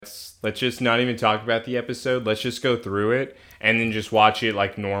Let's just not even talk about the episode. Let's just go through it and then just watch it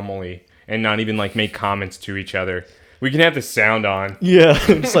like normally and not even like make comments to each other. We can have the sound on. Yeah,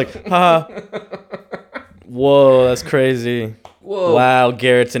 just like, ha. Whoa, that's crazy. Whoa. Wow,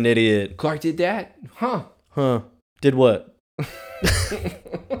 Garrett's an idiot. Clark did that? Huh. Did what?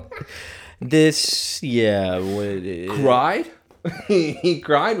 Cried? He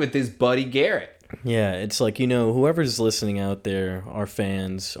cried with his buddy Garrett. Yeah, it's like, whoever's listening out there, our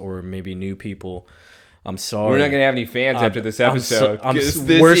fans or maybe new people, I'm sorry. We're not going to have any fans after this episode.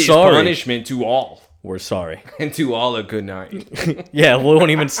 We're sorry. Punishment to all. We're sorry. And to all a good night. Yeah, we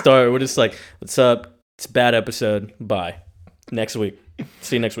won't even start. We're just like, what's up? It's a bad episode. Bye. Next week.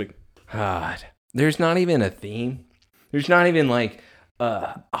 See you next week. God. There's not even a theme. There's not even like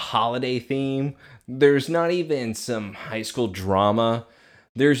a holiday theme. There's not even some high school drama.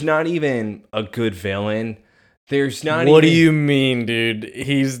 There's not even a good villain. There's not What do you mean, dude?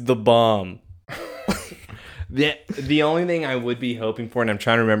 He's the bomb. The only thing I would be hoping for, and I'm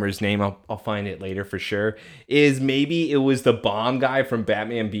trying to remember his name, I'll find it later for sure, is maybe it was the bomb guy from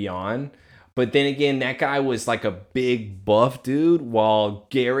Batman Beyond. But then again, that guy was like a big buff dude, while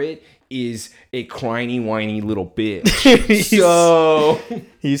Garrett is a crying, whiny little bitch.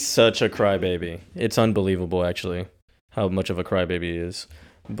 He's such a crybaby. It's unbelievable, actually, how much of a crybaby he is.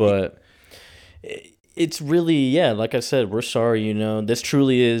 But it's really, like I said, we're sorry, This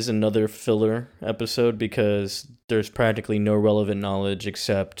truly is another filler episode because there's practically no relevant knowledge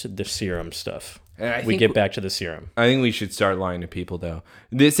except the serum stuff. We get back to the serum. I think we should start lying to people, though.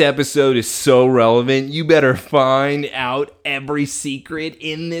 This episode is so relevant. You better find out every secret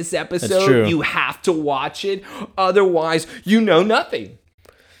in this episode. That's true. You have to watch it. Otherwise, you know nothing.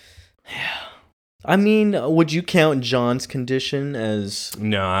 Yeah. I mean, would you count John's condition as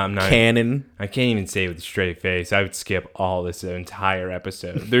I'm not canon? I can't even say it with a straight face. I would skip all this entire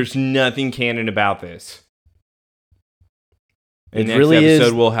episode. There's nothing canon about this. In the next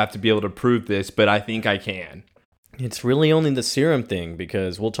episode, we'll have to be able to prove this, but I think I can. It's really only the serum thing,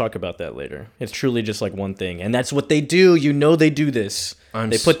 because we'll talk about that later. It's truly just like one thing, and that's what they do. They do this.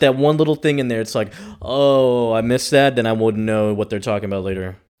 They put that one little thing in there. It's like, oh, I missed that, then I wouldn't know what they're talking about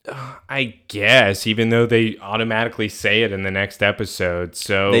later. I guess, even though they automatically say it in the next episode.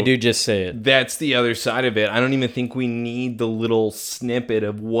 So they do just say it. That's the other side of it. I don't even think we need the little snippet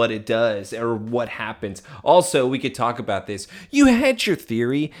of what it does or what happens. Also, we could talk about this. You had your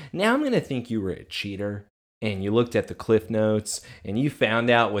theory. Now I'm going to think you were a cheater. And you looked at the Cliff Notes, and you found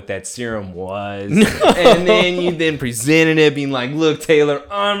out what that serum was. And then you then presented it, being like, look, Taylor,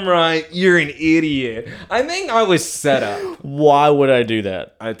 I'm right. You're an idiot. I think I was set up. Why would I do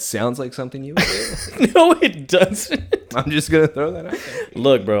that? It sounds like something you would do. No, it doesn't. I'm just going to throw that out there.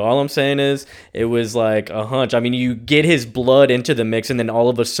 Look, bro, all I'm saying is it was like a hunch. I mean, you get his blood into the mix, and then all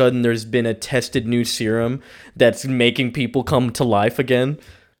of a sudden there's been a tested new serum that's making people come to life again.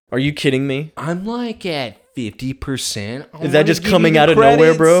 Are you kidding me? I'm like at 50%. Is that just coming out of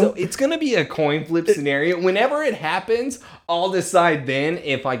nowhere, bro? So it's going to be a coin flip scenario. Whenever it happens, I'll decide then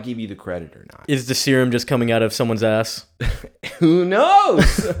if I give you the credit or not. Is the serum just coming out of someone's ass? Who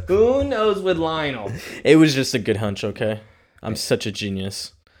knows? Who knows with Lionel? It was just a good hunch, okay? I'm such a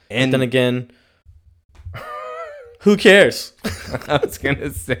genius. And then again, who cares? I was going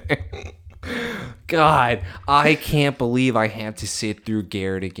to say, God, I can't believe I have to sit through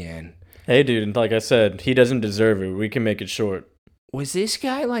Garrett again. Hey, dude, like I said, he doesn't deserve it. We can make it short. Was this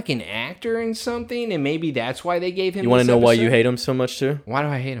guy like an actor in something, and maybe that's why they gave him? You want to know why you hate him so much too? Why do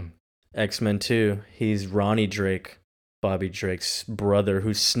I hate him? X-Men 2. He's Ronnie Drake, Bobby Drake's brother, who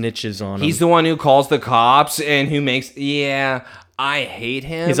snitches on him. He's the one who calls the cops and who makes. Yeah, I hate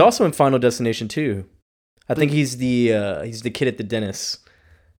him. He's also in Final Destination 2. I think he's the kid at the dentist.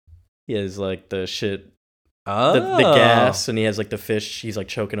 He has like the shit. Oh. The gas, and he has like the fish. He's like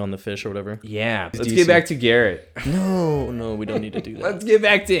choking on the fish or whatever. Yeah. Let's get back to Garrett. No, we don't need to do that. Let's get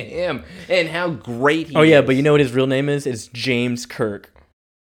back to him and how great he is. Oh, yeah, but you know what his real name is? It's James Kirk.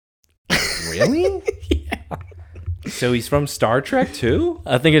 Really? Yeah. So he's from Star Trek too?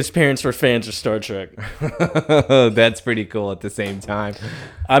 I think his parents were fans of Star Trek. That's pretty cool at the same time.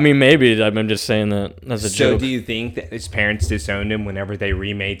 I mean, maybe. I'm just saying that as a joke. So do you think that his parents disowned him whenever they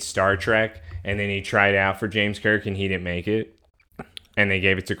remade Star Trek? And then he tried out for James Kirk and he didn't make it. And they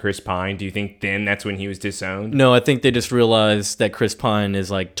gave it to Chris Pine. Do you think then that's when he was disowned? No, I think they just realized that Chris Pine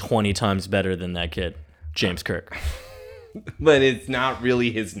is like 20 times better than that kid, James Kirk. But it's not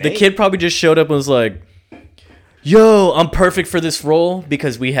really his name. The kid probably just showed up and was like, yo, I'm perfect for this role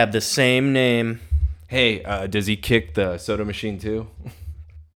because we have the same name. Hey, does he kick the soda machine too?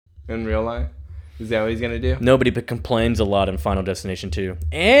 In real life? Is that what he's going to do? Nobody but complains a lot in Final Destination 2.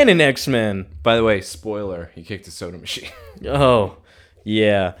 And in X-Men. By the way, spoiler, he kicked a soda machine. Oh,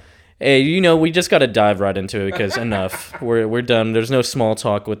 yeah. Hey, we just got to dive right into it because enough. We're done. There's no small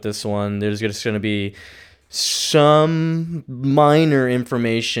talk with this one. There's just going to be some minor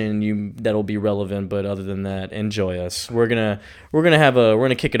information that'll be relevant, but other than that, enjoy us. We're gonna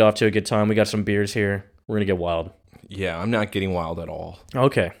kick it off to a good time. We got some beers here. We're gonna get wild. Yeah, I'm not getting wild at all.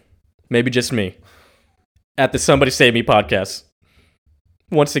 Okay. Maybe just me. At the Somebody Save Me podcast.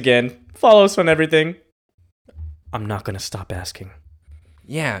 Once again, follow us on everything. I'm not going to stop asking.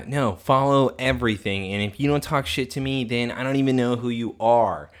 Yeah, no, follow everything. And if you don't talk shit to me, then I don't even know who you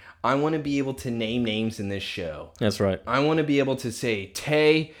are. I want to be able to name names in this show. That's right. I want to be able to say,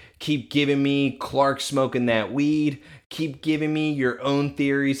 Tay, keep giving me Clark smoking that weed. Keep giving me your own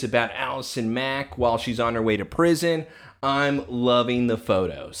theories about Allison Mack while she's on her way to prison. I'm loving the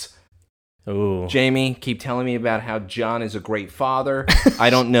photos. Ooh. Jamie, keep telling me about how John is a great father.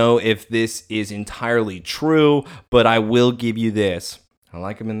 I don't know if this is entirely true, but I will give you this. I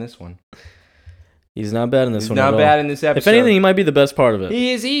like him in this one. He's not bad in this one. He's not bad in this episode. If anything, he might be the best part of it.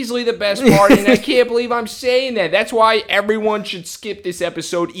 He is easily the best part, and I can't believe I'm saying that. That's why everyone should skip this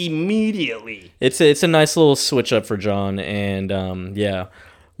episode immediately. It's a nice little switch up for John, and yeah.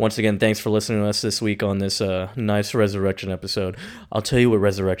 Once again, thanks for listening to us this week on this nice resurrection episode. I'll tell you what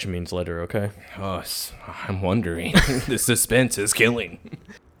resurrection means later, okay? Oh, I'm wondering. The suspense is killing.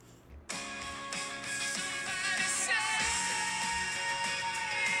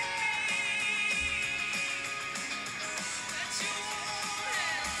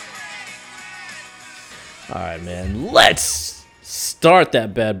 All right, man. Let's start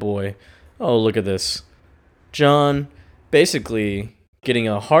that bad boy. Oh, look at this. John basically getting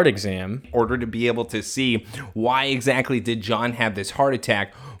a heart exam. In order to be able to see why exactly did John have this heart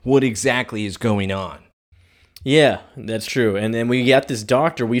attack, what exactly is going on. Yeah, that's true. And then we got this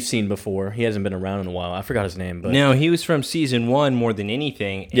doctor we've seen before. He hasn't been around in a while. I forgot his name. But no, he was from season 1 more than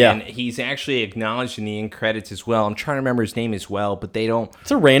anything. Yeah. And he's actually acknowledged in the end credits as well. I'm trying to remember his name as well, but they don't...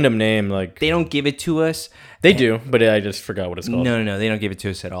 It's a random name. They don't give it to us. They do, but I just forgot what it's called. No, they don't give it to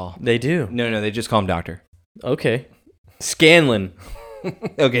us at all. They do. No, they just call him Doctor. Okay. Scanlon.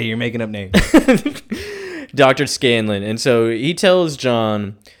 Okay, you're making up names. Dr. Scanlon. And so he tells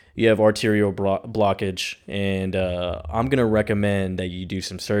John, you have arterial blockage, and I'm going to recommend that you do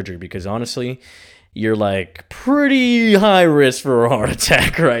some surgery because honestly, you're pretty high risk for a heart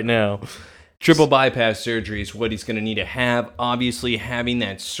attack right now. Triple bypass surgery is what he's going to need to have. Obviously, having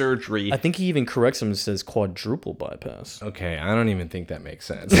that surgery... I think he even corrects him and says quadruple bypass. Okay, I don't even think that makes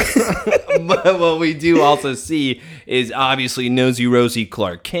sense. But what we do also see is obviously Nosy Rosie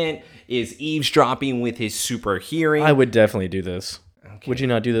Clark Kent is eavesdropping with his super hearing. I would definitely do this. Okay. Would you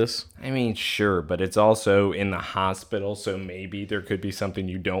not do this? I mean, sure, but it's also in the hospital, so maybe there could be something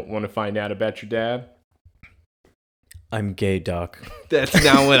you don't want to find out about your dad. I'm gay, Doc. That's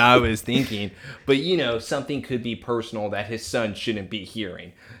not what I was thinking. But, something could be personal that his son shouldn't be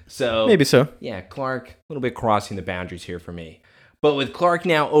hearing. So maybe so. Yeah, Clark, a little bit crossing the boundaries here for me. But with Clark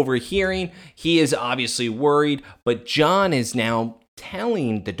now overhearing, he is obviously worried. But John is now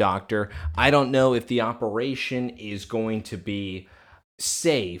telling the doctor, I don't know if the operation is going to be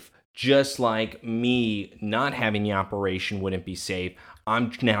safe, just like me not having the operation wouldn't be safe.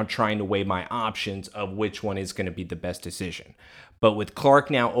 I'm now trying to weigh my options of which one is going to be the best decision. But with Clark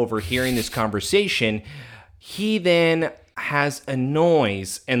now overhearing this conversation, he then has a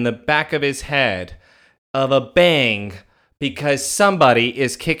noise in the back of his head of a bang because somebody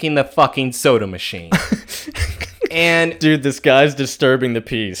is kicking the fucking soda machine. And dude, this guy's disturbing the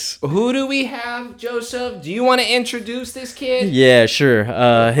peace. Who do we have, Joseph? Do you want to introduce this kid? Yeah, sure.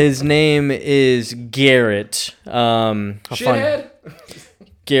 His name is Garrett. Shithead?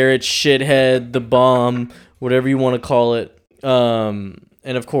 Garrett, shithead, the bomb, whatever you want to call it. And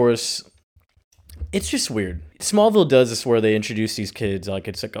of course, it's just weird. Smallville does this where they introduce these kids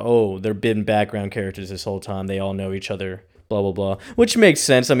oh, they've been background characters this whole time. They all know each other. Blah, blah, blah. Which makes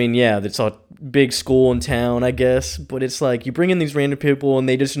sense. I mean, yeah, it's a big school in town, I guess. But it's you bring in these random people and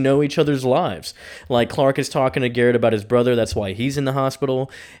they just know each other's lives. Clark is talking to Garrett about his brother. That's why he's in the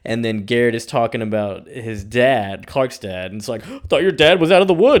hospital. And then Garrett is talking about his dad, Clark's dad. And it's I thought your dad was out of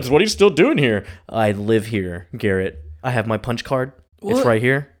the woods. What are you still doing here? I live here, Garrett. I have my punch card. Well, it's right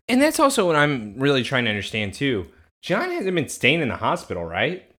here. And that's also what I'm really trying to understand, too. John hasn't been staying in the hospital,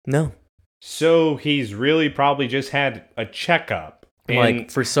 right? No. So he's really probably just had a checkup.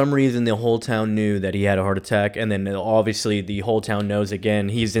 Like, for some reason, the whole town knew that he had a heart attack, and then obviously the whole town knows again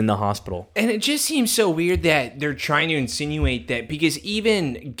he's in the hospital. And it just seems so weird that they're trying to insinuate that, because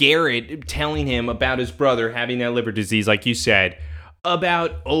even Garrett telling him about his brother having that liver disease, like you said,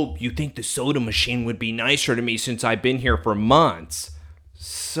 about, oh, you think the soda machine would be nicer to me since I've been here for months.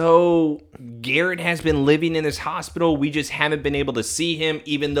 So Garrett has been living in this hospital. We just haven't been able to see him,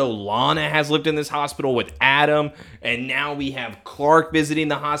 even though Lana has lived in this hospital with Adam. And now we have Clark visiting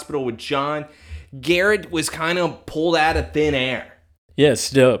the hospital with John. Garrett was kind of pulled out of thin air.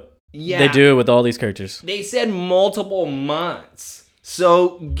 Yes, dope. Yeah. They do it with all these characters. They said multiple months.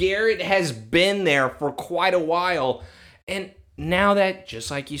 So Garrett has been there for quite a while. And now that,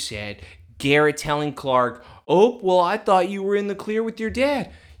 just like you said, Garrett telling Clark, oh, well, I thought you were in the clear with your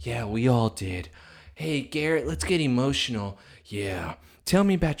dad. Yeah, we all did. Hey, Garrett, let's get emotional. Yeah, tell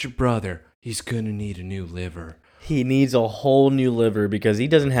me about your brother. He's going to need a new liver. He needs a whole new liver because he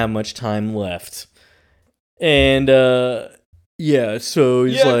doesn't have much time left. And, yeah, so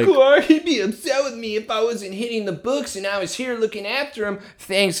he's like... Yeah, Clark, he'd be upset with me if I wasn't hitting the books and I was here looking after him.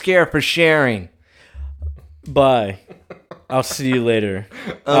 Thanks, Garrett, for sharing. Bye. I'll see you later.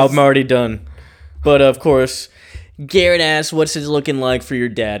 I'm already done. But, of course, Garrett asks, what's it looking like for your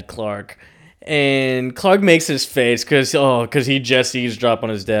dad, Clark? And Clark makes his face because he just eavesdropped on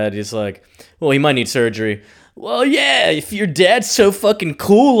his dad. He's like, well, he might need surgery. Well, yeah, if your dad's so fucking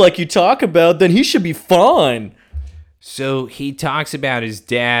cool like you talk about, then he should be fine. So he talks about his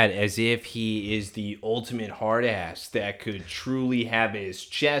dad as if he is the ultimate hard ass that could truly have his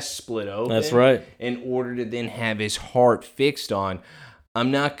chest split open. That's right. In order to then have his heart fixed on.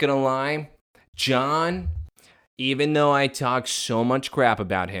 I'm not going to lie. John, even though I talk so much crap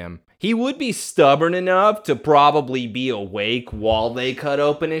about him, he would be stubborn enough to probably be awake while they cut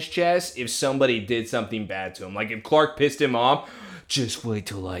open his chest if somebody did something bad to him. Like if Clark pissed him off, just wait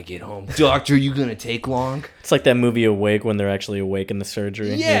till I get home. Doctor, you gonna take long? It's like that movie Awake when they're actually awake in the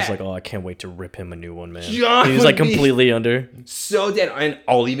surgery. Yeah. He's like, oh, I can't wait to rip him a new one, man. John he was like completely under. So dead. And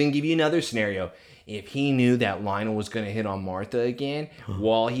I'll even give you another scenario. If he knew that Lionel was going to hit on Martha again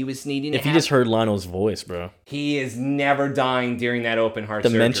while he was needing to If you just heard Lionel's voice, bro. He is never dying during that open heart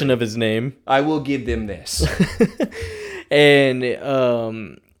surgery. The mention of his name. I will give them this. And,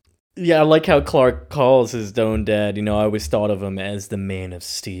 yeah, I like how Clark calls his own dad. You know, I always thought of him as the Man of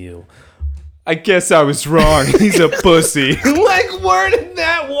Steel. I guess I was wrong. He's a pussy. Like, where did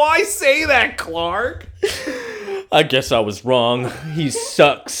that? Why say that, Clark? I guess I was wrong. He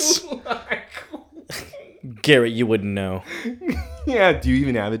sucks. Garrett, you wouldn't know. Yeah, do you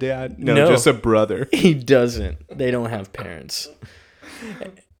even have a dad? No, just a brother. He doesn't. They don't have parents.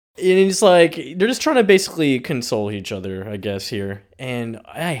 And it's like, they're just trying to basically console each other, I guess, here. And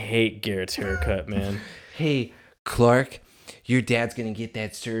I hate Garrett's haircut, man. Hey, Clark, your dad's going to get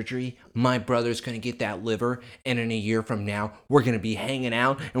that surgery. My brother's going to get that liver. And in a year from now, we're going to be hanging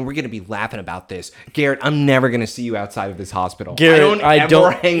out and we're going to be laughing about this. Garrett, I'm never going to see you outside of this hospital. Garrett, I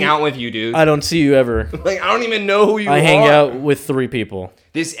don't hang out with you, dude. I don't see you ever. Like, I don't even know who you are. I hang out with 3 people.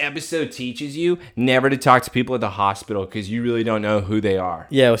 This episode teaches you never to talk to people at the hospital because you really don't know who they are.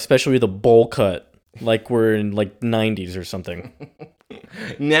 Yeah, especially with a bowl cut. Like we're in like 90s or something.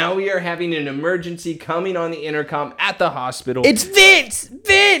 Now we are having an emergency coming on the intercom at the hospital. It's Vince!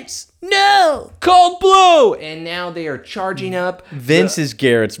 Vince! No! Cold Blue! And now they are charging up. Vince is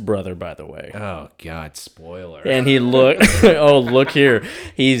Garrett's brother, by the way. Oh, God, spoiler. And he oh, look here.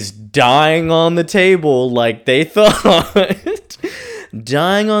 He's dying on the table like they thought.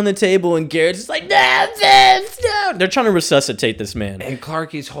 Dying on the table, and Garrett's just like, no, Vince, no! They're trying to resuscitate this man. And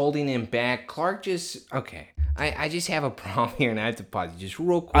Clark is holding him back. Clark just, okay. I just have a problem here, and I have to pause just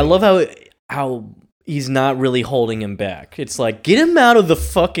real quick. I love how he's not really holding him back. It's like, get him out of the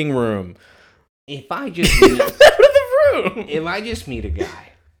fucking room. If I just meet, out of the room. If I just meet a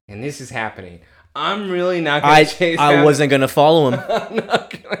guy, and this is happening, I'm really not going to chase him. I wasn't going to follow him. I'm not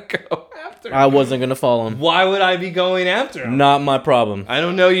going to go after him. I wasn't going to follow him. Why would I be going after him? Not my problem. I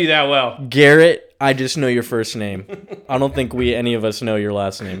don't know you that well. Garrett, I just know your first name. I don't think any of us know your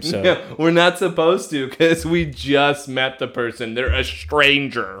last name. So no, we're not supposed to because we just met the person. They're a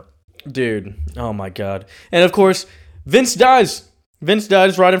stranger. Dude, oh my God. And of course, Vince dies. Vince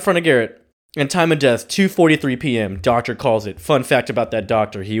dies right in front of Garrett. And time of death, 2:43 p.m. Doctor calls it. Fun fact about that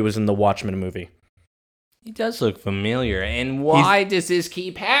doctor, he was in the Watchmen movie. He does look familiar. And why does this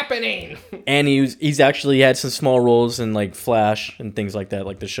keep happening? And he's actually had some small roles in like Flash and things like that,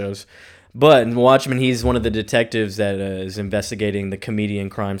 like the shows. But in Watchmen, he's one of the detectives that is investigating the comedian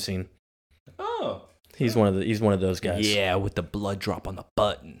crime scene. Oh, he's one of those guys. Yeah, with the blood drop on the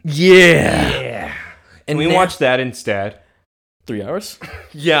button. Yeah. And we watched that instead. 3 hours?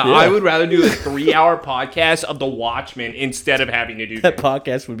 Yeah, I would rather do a 3-hour podcast of The Watchmen instead of having to do That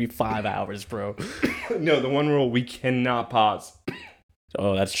podcast would be 5 hours, bro. No, the one rule, we cannot pause.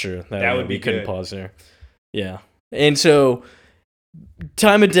 Oh, that's true. That would be we couldn't good. pause there. Yeah. And so,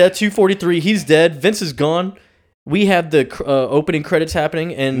 time of death, 2:43. He's dead. Vince is gone. We have the opening credits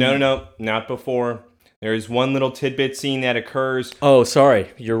happening. And No, not before. There is one little tidbit scene that occurs. Oh,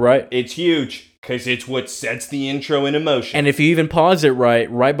 sorry. You're right. It's huge because it's what sets the intro in motion. And if you even pause it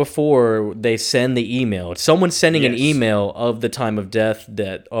right before they send the email, it's someone sending an email of the time of death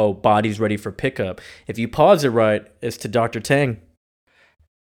that, body's ready for pickup. If you pause it right, it's to Dr. Tang.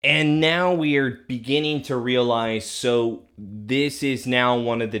 And now we are beginning to realize, so this is now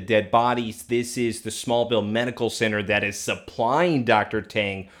one of the dead bodies. This is the Smallville Medical Center that is supplying Dr.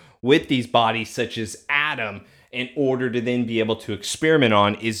 Tang with these bodies, such as Adam, in order to then be able to experiment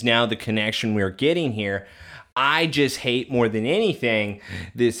on, is now the connection we're getting here. I just hate more than anything,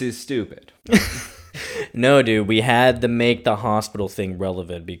 this is stupid. No, dude, we had to make the hospital thing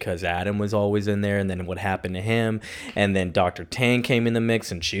relevant because Adam was always in there, and then what happened to him, and then Dr. Tang came in the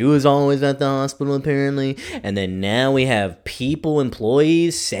mix, and she was always at the hospital, apparently, and then now we have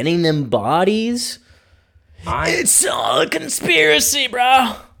employees, sending them bodies. It's all a conspiracy,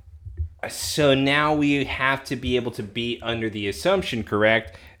 bro. So now we have to be able to be under the assumption,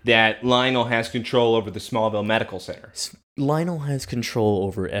 correct, that Lionel has control over the Smallville Medical Center. Lionel has control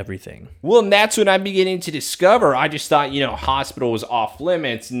over everything. Well, and that's what I'm beginning to discover. I just thought, hospital was off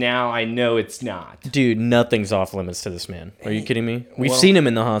limits. Now I know it's not. Dude, nothing's off limits to this man. Are you kidding me? We've seen him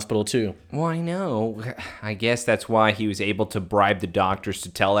in the hospital, too. Well, I know. I guess that's why he was able to bribe the doctors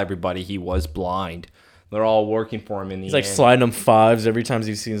to tell everybody he was blind. They're all working for him in the end. He's like sliding them fives every time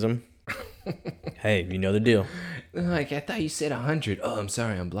he sees them. Hey, you know the deal. Like, I thought you said 100. Oh, I'm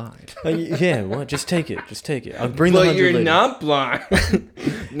sorry, I'm blind. Yeah, well, just take it. I'll bring the 100 But you're later. not blind.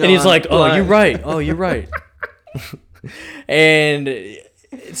 No, and he's I'm like, blind. oh, you're right. And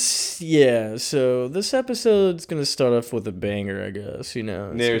so this episode's going to start off with a banger, I guess,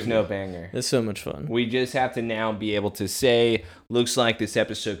 There's no banger. It's so much fun. We just have to now be able to say, looks like this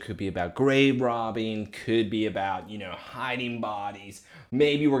episode could be about grave robbing, could be about, hiding bodies.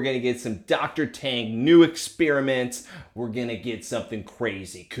 Maybe we're going to get some Dr. Tang new experiments. We're going to get something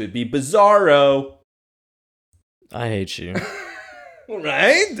crazy. Could be Bizarro. I hate you.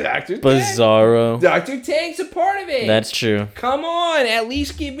 Right? Dr. Tang. Bizarro. Dr. Tang's a part of it. That's true. Come on, at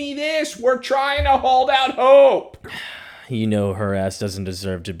least give me this. We're trying to hold out hope. Her ass doesn't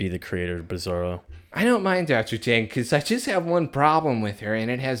deserve to be the creator of Bizarro. I don't mind Dr. Tang because I just have one problem with her,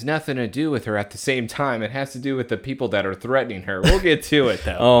 and it has nothing to do with her at the same time. It has to do with the people that are threatening her. We'll get to it,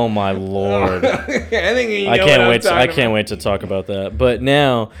 though. Oh, my Lord. I can't wait to talk about that. But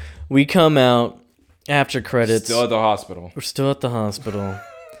now we come out after credits. Still at the hospital. We're still at the hospital.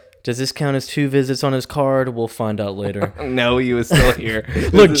 Does this count as 2 visits on his card? We'll find out later. No, he was still here.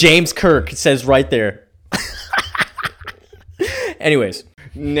 Look, James Kirk says right there. Anyways.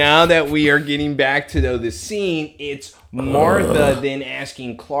 Now that we are getting back to the scene, it's Martha then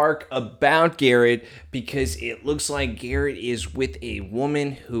asking Clark about Garrett because it looks like Garrett is with a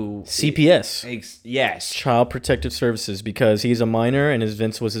woman who... CPS. Yes. Child Protective Services, because he's a minor and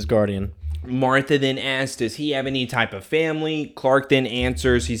Vince was his guardian. Martha then asks, does he have any type of family? Clark then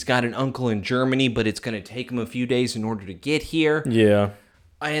answers, he's got an uncle in Germany, but it's going to take him a few days in order to get here. Yeah.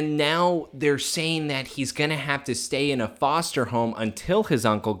 And now they're saying that he's going to have to stay in a foster home until his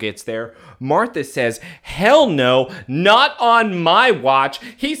uncle gets there. Martha says, hell no, not on my watch.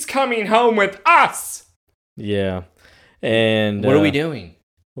 He's coming home with us. Yeah. And what are we doing?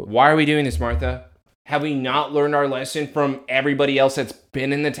 Why are we doing this, Martha? Have we not learned our lesson from everybody else that's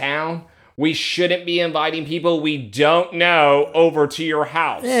been in the town? We shouldn't be inviting people we don't know over to your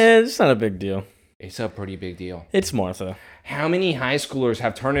house. Yeah, it's not a big deal. It's a pretty big deal. It's Martha. How many high schoolers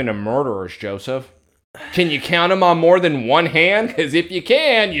have turned into murderers, Joseph? Can you count them on more than one hand? Because if you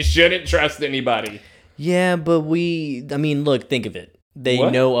can, you shouldn't trust anybody. Yeah, but look, think of it. They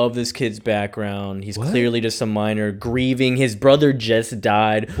know of this kid's background. He's clearly just a minor, grieving. His brother just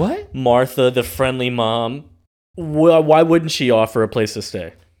died. What? Martha, the friendly mom, why wouldn't she offer a place to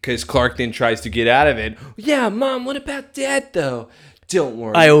stay? Because Clark then tries to get out of it. Yeah, Mom, what about Dad, though? Don't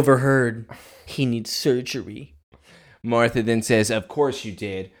worry. I overheard. He needs surgery. Martha then says, of course you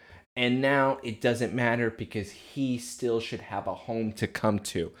did. And now it doesn't matter because he still should have a home to come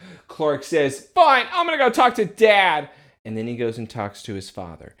to. Clark says, fine, I'm going to go talk to Dad. And then he goes and talks to his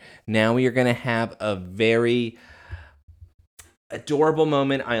father. Now we are going to have a very adorable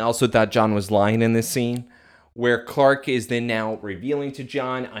moment. I also thought John was lying in this scene where Clark is then now revealing to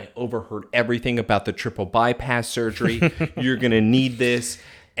John, I overheard everything about the triple bypass surgery. You're going to need this.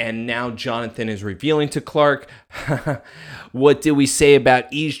 And now Jonathan is revealing to Clark, what did we say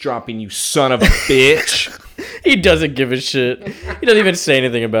about eavesdropping, you son of a bitch? He doesn't give a shit. He doesn't even say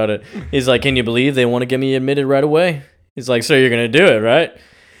anything about it. He's like, can you believe they want to get me admitted right away? He's like, so you're going to do it, right?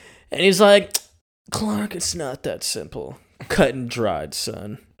 And he's like, Clark, it's not that simple. Cut and dried,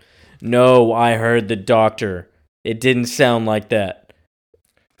 son. No, I heard the doctor. It didn't sound like that.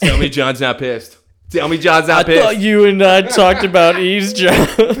 Tell me John's not pissed. Tell me John's not pissed. I thought you and I talked about eavesdrop.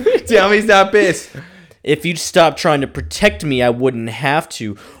 Tell me he's not pissed. If you'd stop trying to protect me, I wouldn't have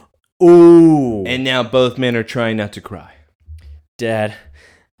to. Ooh. And now both men are trying not to cry. Dad,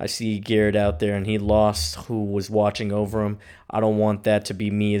 I see Garrett out there and he lost who was watching over him. I don't want that to be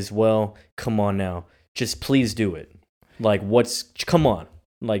me as well. Come on now. Just please do it. Like, come on.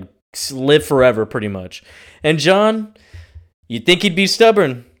 Like, live forever, pretty much. And John, you'd think he'd be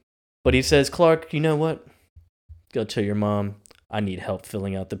stubborn. But he says, Clark, you know what? Go tell your mom I need help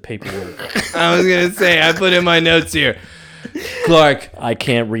filling out the paperwork. I was going to say, I put in my notes here. Clark. I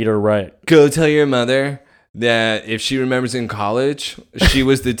can't read or write. Go tell your mother that if she remembers in college, she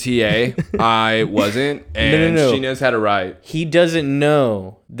was the TA. I wasn't. And No. she knows how to write. He doesn't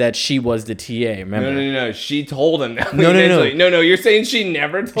know that she was the TA, remember? No. She told him. No. You're saying she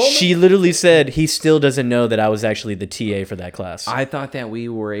never told him? She literally said he still doesn't know that I was actually the TA for that class. I thought that we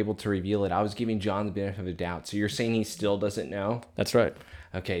were able to reveal it. I was giving John the benefit of the doubt. So you're saying he still doesn't know? That's right.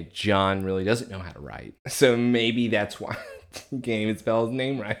 Okay, John really doesn't know how to write. So maybe that's why he can't even spell his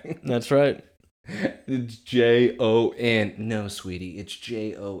name right. That's right. It's Jon. No, sweetie, it's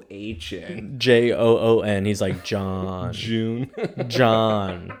John. Joon. He's like, John. June.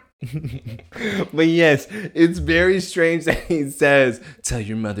 John. But yes, it's very strange that he says, tell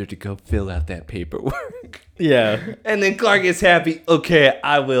your mother to go fill out that paperwork. Yeah. And then Clark is happy. Okay,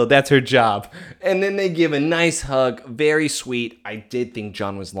 I will. That's her job. And then they give a nice hug. Very sweet. I did think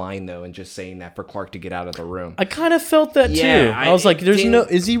John was lying, though, and just saying that for Clark to get out of the room. I kind of felt that, Yeah, too. I was like,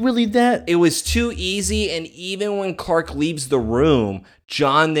 is he really that? It was too easy, and even when Clark leaves the room,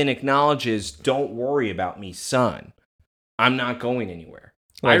 John then acknowledges, don't worry about me, son. I'm not going anywhere.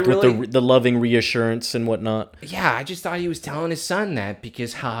 Like with the loving reassurance and whatnot. Yeah, I just thought he was telling his son that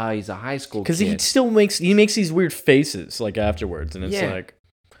because, he's a high school kid. Because he still makes these weird faces, like, afterwards, and it's like,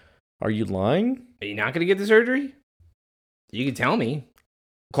 are you lying? Are you not going to get the surgery? You can tell me.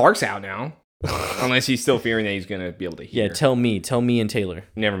 Clark's out now. Unless he's still fearing that he's going to be able to hear. Yeah, tell me and Taylor.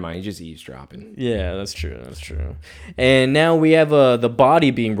 Never mind, he's just eavesdropping. Yeah, that's true. And now we have the body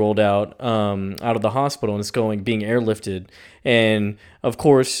being rolled out of the hospital, and it's being airlifted. And, of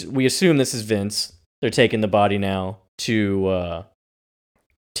course, we assume this is Vince. They're taking the body now to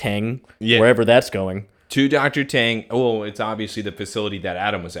Tang, wherever that's going. To Dr. Tang. Oh, it's obviously the facility that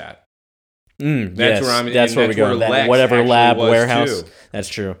Adam was at. That's where we go. Whatever lab, warehouse. Too. That's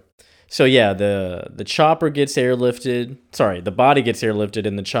true. So yeah, the chopper gets airlifted. Sorry, the body gets airlifted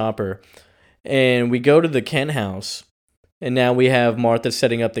in the chopper. And we go to the Kent house. And now we have Martha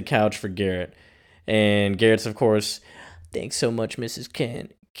setting up the couch for Garrett. And Garrett's, of course, thanks so much, Mrs.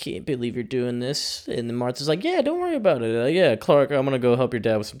 Kent. Can't believe you're doing this. And then Martha's like, yeah, don't worry about it. Yeah, Clark, I'm going to go help your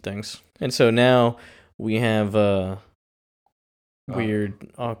dad with some things. And so now we have weird,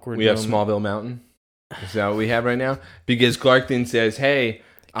 awkward We have Smallville Mountain. Is that what we have right now? Because Clark then says, hey...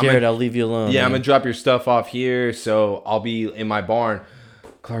 Garrett, I'll leave you alone. Yeah, man. I'm going to drop your stuff off here, so I'll be in my barn.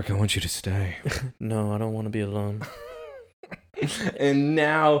 Clark, I want you to stay. No, I don't want to be alone. And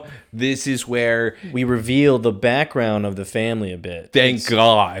now this is where we reveal the background of the family a bit. Thank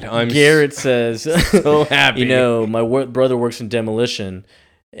God. Garrett says, so happy. My brother works in demolition,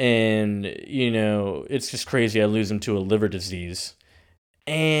 and, it's just crazy. I lose him to a liver disease.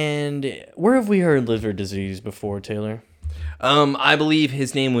 And where have we heard liver disease before, Taylor? I believe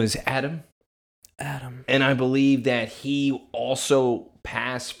his name was Adam. Adam. And I believe that he also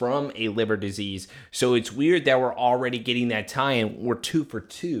passed from a liver disease. So it's weird that we're already getting that tie-in. We're 2 for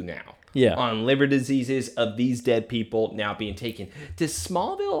 2 now. Yeah. On liver diseases of these dead people now being taken. Does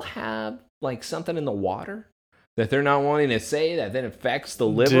Smallville have something in the water that they're not wanting to say that then affects the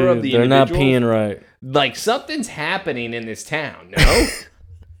liver of the individual? They're not peeing right. Something's happening in this town, no?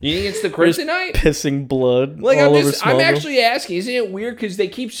 You think it's the kryptonite? Pissing blood all over Smallville. I'm actually asking, isn't it weird? Because they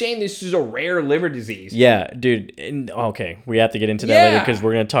keep saying this is a rare liver disease. Yeah, dude. Okay, we have to get into that later because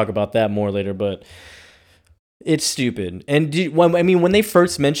we're going to talk about that more later, but it's stupid. And when they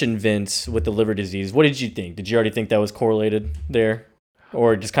first mentioned Vince with the liver disease, what did you think? Did you already think that was correlated there?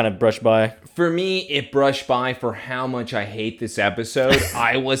 Or just kind of brushed by? For me, it brushed by for how much I hate this episode.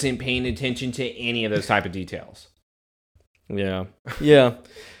 I wasn't paying attention to any of those type of details. Yeah. Yeah.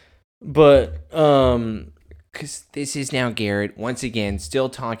 But, because this is now Garrett, once again, still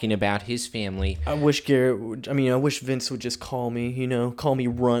talking about his family. I wish Vince would just call me, call me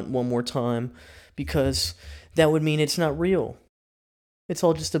Runt one more time, because that would mean it's not real. It's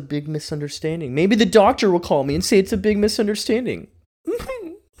all just a big misunderstanding. Maybe the doctor will call me and say it's a big misunderstanding.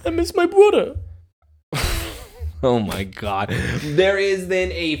 I miss my brother. Oh my God. There is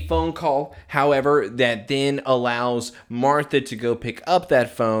then a phone call, however, that then allows Martha to go pick up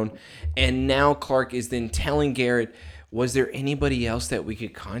that phone. And now Clark is then telling Garrett, was there anybody else that we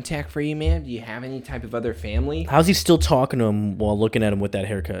could contact for you, man? Do you have any type of other family? How's he still talking to him while looking at him with that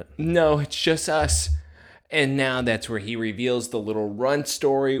haircut? No, it's just us. And now that's where he reveals the little Runt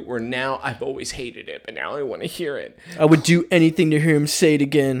story, where now I've always hated it, but now I want to hear it. I would do anything to hear him say it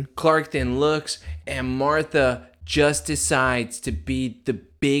again. Clark then looks, and Martha just decides to be the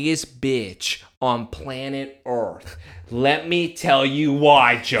biggest bitch on planet Earth. Let me tell you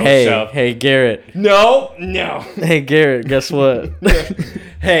why, Joseph. Hey, Garrett. No. Hey, Garrett, guess what?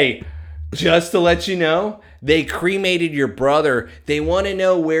 Hey, just to let you know, they cremated your brother. They want to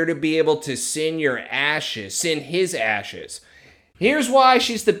know where to be able to send his ashes. Here's why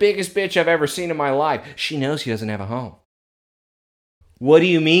she's the biggest bitch I've ever seen in my life. She knows he doesn't have a home. What do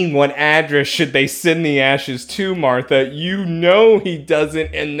you mean, what address should they send the ashes to, Martha? You know he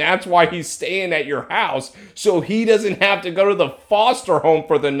doesn't, and that's why he's staying at your house, so he doesn't have to go to the foster home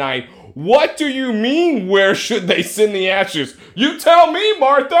for the night. What do you mean, where should they send the ashes? You tell me,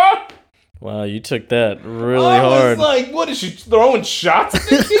 Martha! Wow, you took that really hard. I was like, what is she throwing shots at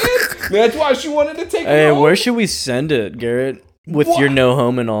the kid? That's why she wanted to take Hey, him home? Where should we send it, Garrett? With your no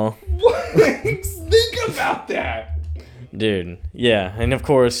home and all. Think about that. Dude, yeah, and of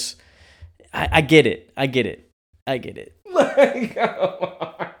course, I get it. Like,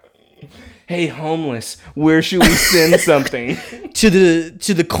 hey, homeless, where should we send something? to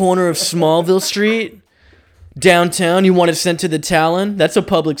the corner of Smallville Street, downtown. You want it sent to the Talon? That's a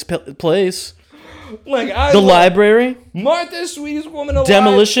public place. Like the library, Martha, sweetest woman alive.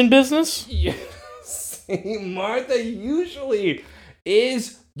 Demolition business. Yes. Martha usually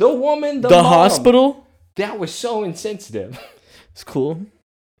is the woman. The mom. Hospital. That was so insensitive. It's cool.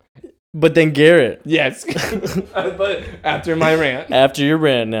 But then Garrett. Yes. But after my rant. After your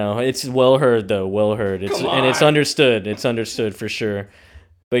rant now. It's well heard, though. Well heard. And it's understood. It's understood for sure.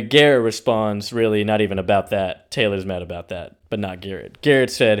 But Garrett responds, really not even about that. Taylor's mad about that, but not Garrett. Garrett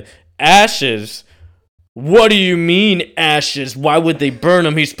said, ashes? What do you mean, ashes? Why would they burn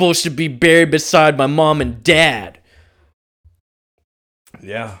him? He's supposed to be buried beside my mom and dad.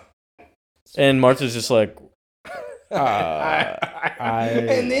 Yeah. And Martha's just like,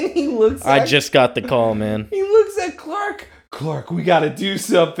 and then he looks I just got the call, man. He looks at Clark. Clark, we gotta do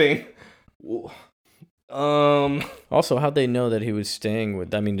something. Also, how'd they know that he was staying with,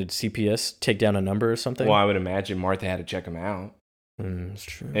 did CPS take down a number or something? Well, I would imagine Martha had to check him out. That's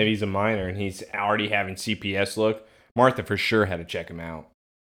true. Maybe he's a minor and he's already having CPS look. Martha for sure had to check him out.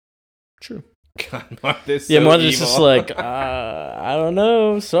 True. God, Martha's Martha's just like, I don't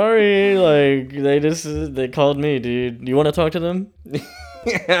know. Sorry. Like, they called me, dude. You want to talk to them?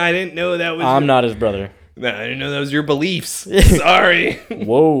 I didn't know that was. I'm not his brother. No, I didn't know that was your beliefs. Sorry.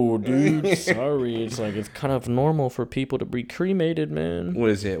 Whoa, dude. Sorry. It's like, it's kind of normal for people to be cremated, man. What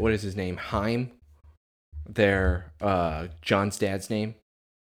is it? What is his name? Haim? Their, John's dad's name?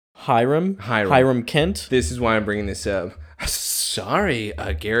 Hiram Kent? This is why I'm bringing this up. Sorry,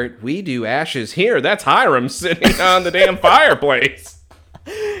 Garrett, we do ashes here. That's Hiram sitting on the damn fireplace.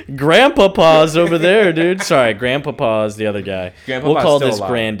 Grandpapa's over there, dude. Sorry, Grandpapa's the other guy. We'll call this alive.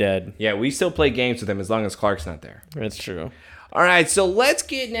 Granddad. Yeah, we still play games with him as long as Clark's not there. That's true. All right, so let's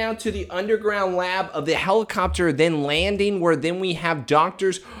get now to the underground lab of the helicopter then landing, where then we have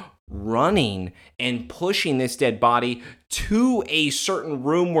doctors running and pushing this dead body to a certain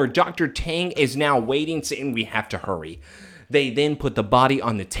room where Dr. Tang is now waiting, saying we have to hurry. They then put the body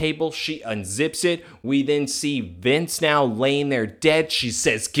on the table. She unzips it. We then see Vince now laying there dead. She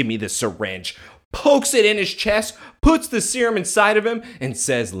says, give me the syringe. Pokes it in his chest, puts the serum inside of him, and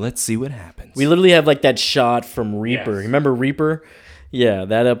says, let's see what happens. We literally have like that shot from Reaper. Yes. Remember Reaper? Yeah,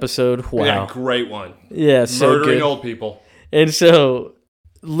 that episode. Wow. Yeah, great one. Yeah, so Murdering good. old people. And so,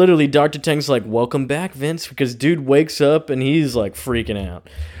 literally, Dr. Tang's like, welcome back, Vince, because dude wakes up and he's like freaking out.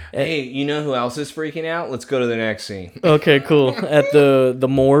 Hey, you know who else is freaking out? Let's go to the next scene. Okay, cool. At the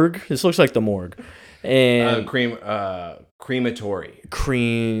morgue. This looks like the morgue. And crematory.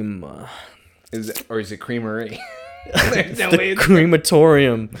 Cream. Is it creamery? There's no The way it's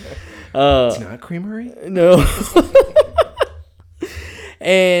crematorium. It's not creamery? No.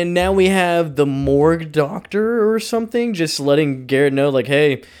 And now we have the morgue doctor or something just letting Garrett know, like,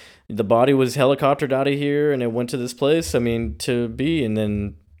 hey, the body was helicoptered out of here and it went to this place, to be. And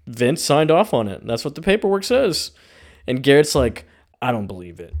then Vince signed off on it. That's what the paperwork says. And Garrett's like, I don't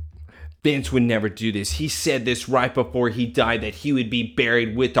believe it. Vince would never do this. He said this right before he died, that he would be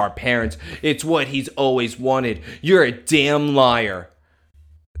buried with our parents. It's what he's always wanted. You're a damn liar.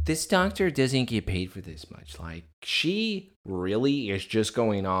 This doctor doesn't get paid for this much. Like, she really is just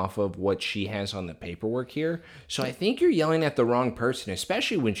going off of what she has on the paperwork here. So I think you're yelling at the wrong person,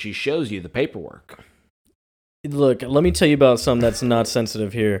 especially when she shows you the paperwork. Look, let me tell you about something that's not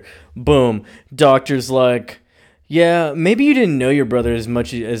sensitive here. Boom. Doctor's like, yeah, maybe you didn't know your brother as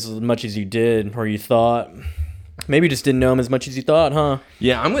much as you did, or you thought. Maybe you just didn't know him as much as you thought, huh?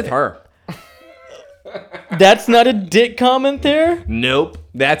 Yeah, I'm with her. That's not a dick comment there? Nope.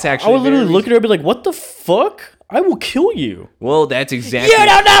 That's actually I would literally look at her and be like, what the fuck? I will kill you. Well, that's exactly... You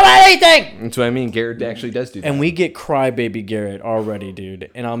don't know anything! That's what I mean. Garrett actually does do that. And we get crybaby Garrett already, dude.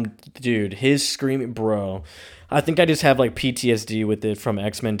 And his screaming, bro. I think I just have like PTSD with it from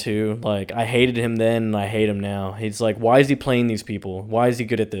X-Men 2. Like, I hated him then and I hate him now. He's like, why is he playing these people? Why is he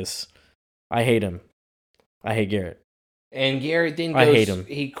good at this? I hate him. I hate Garrett. And Garrett then goes, I hate him.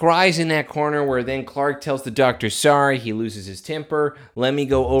 He cries in that corner where then Clark tells the doctor sorry. He loses his temper. Let me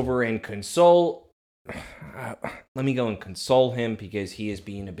go over and console. Let me go and console him because he is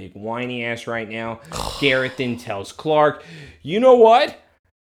being a big whiny ass right now. Garrett then tells Clark, you know what?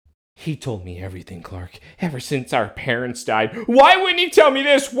 He told me everything, Clark, ever since our parents died. Why wouldn't he tell me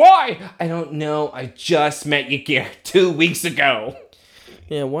this? Why? I don't know. I just met you, Garrett, 2 weeks ago.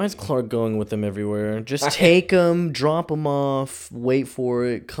 Yeah, why is Clark going with them everywhere? Just take them, drop them off, wait for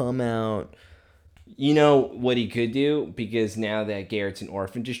it, come out. You know what he could do? Because now that Garrett's an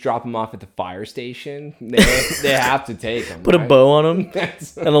orphan, just drop him off at the fire station. They have to take him. Put right? a bow on him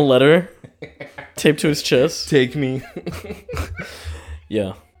and a letter taped to his chest. Take me.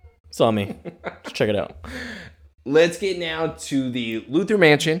 Yeah. Saw me. Just check it out. Let's get now to the Luthor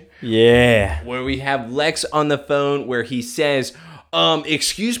Mansion. Yeah. Where we have Lex on the phone where he says...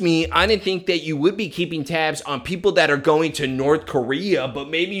 excuse me, I didn't think that you would be keeping tabs on people that are going to North Korea, but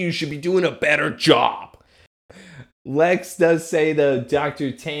maybe you should be doing a better job. Lex does say, though,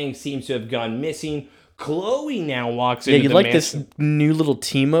 Dr. Tang seems to have gone missing. Chloe now walks into the you like mansion. this new little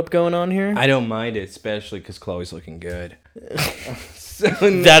team up going on here? I don't mind it, especially because Chloe's looking good.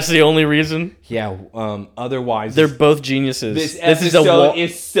 That's the only reason? Yeah, otherwise... They're both geniuses. This episode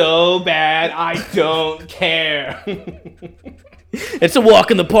is so bad, I don't care. It's a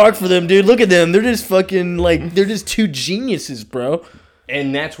walk in the park for them, dude. Look at them. They're just fucking, they're just two geniuses, bro.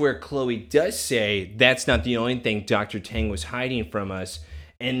 And that's where Chloe does say, that's not the only thing Dr. Tang was hiding from us.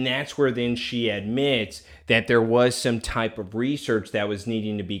 And that's where then she admits that there was some type of research that was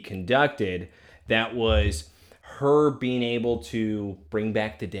needing to be conducted. That was her being able to bring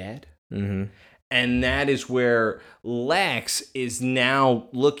back the dead. Mm-hmm. And that is where Lex is now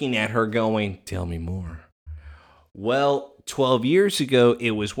looking at her going, tell me more. Well, 12 years ago,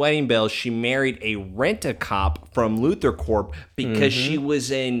 it was Wedding Bells. She married a rent-a-cop from Luthor Corp because she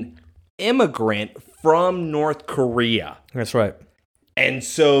was an immigrant from North Korea. That's right. And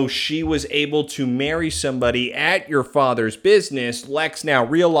so she was able to marry somebody at your father's business. Lex now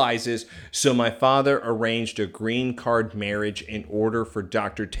realizes, so my father arranged a green card marriage in order for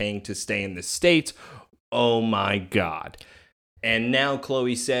Dr. Tang to stay in the States. Oh my God. And now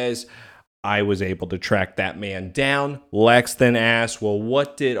Chloe says, I was able to track that man down. Lex then asks, well,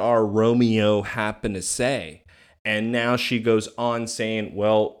 what did our Romeo happen to say? And now she goes on saying,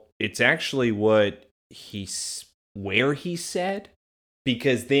 well, it's actually where he said.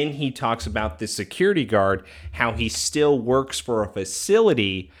 Because then he talks about the security guard, how he still works for a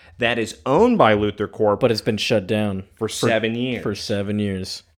facility that is owned by Luthor Corp. But it's been shut down. For 7 years. For 7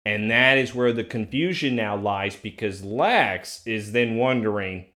 years. And that is where the confusion now lies, because Lex is then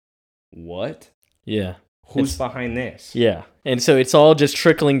wondering, what? Yeah. Who's behind this? Yeah. And so it's all just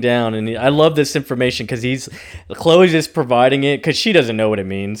trickling down. And I love this information because Chloe's just providing it because she doesn't know what it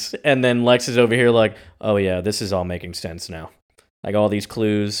means. And then Lex is over here like, oh yeah, this is all making sense now. Like all these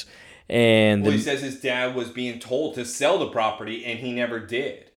clues. And he says his dad was being told to sell the property and he never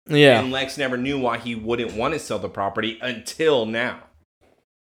did. Yeah. And Lex never knew why he wouldn't want to sell the property until now.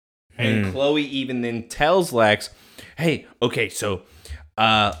 And Chloe even then tells Lex, hey, okay, so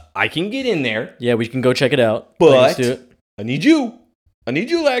I can get in there. Yeah, we can go check it out. But let's do it. I need you,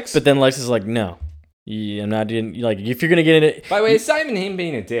 Lex. But then Lex is like, no, Yeah, I'm not doing, like, if you're gonna get in it. By the way, it's not even him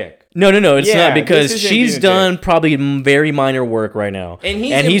being a dick. No, it's Yeah, not, because this isn't she's being a done dick. probably very minor work right now, And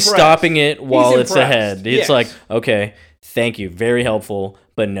he's he's impressed. stopping it while He's it's impressed. ahead. It's Yes. like, okay, thank you, very helpful,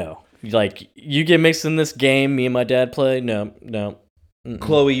 but no, like, you get mixed in this game me and my dad play. No.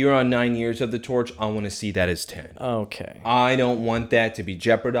 Chloe, you're on 9 years of the torch. I want to see that as 10. Okay. I don't want that to be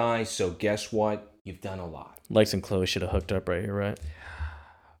jeopardized. So guess what? You've done a lot. Lex and Chloe should have hooked up right here, right?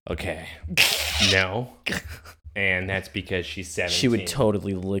 Okay. No. And that's because she's 17. She would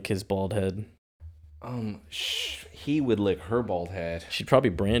totally lick his bald head. He would lick her bald head. She'd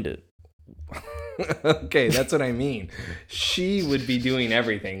probably brand it. Okay, that's what I mean. She would be doing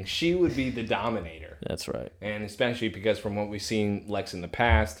everything. She would be the dominator. That's right. And especially because from what we've seen Lex in the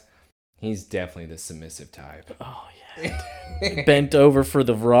past, he's definitely the submissive type. Oh, yeah. Bent over for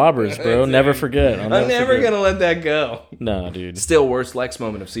the robbers, bro. Never forget. I'm never going to let that go. No, dude. Still worst Lex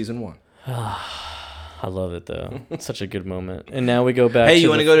moment of season 1. I love it, though. It's such a good moment. And now we go back Hey, to you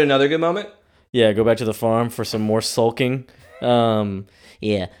want to go to another good moment? Yeah, go back to the farm for some more sulking.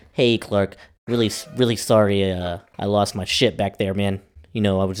 Yeah. Hey, Clark. Really sorry. I lost my shit back there, man. You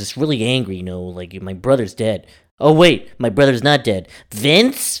know, I was just really angry. You know, like my brother's dead. Oh wait, my brother's not dead.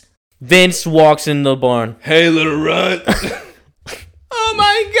 Vince walks in the barn. Hey, little runt. Oh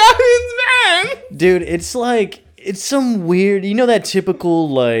my God, it's Van. Dude, it's like, it's some weird, you know, that typical,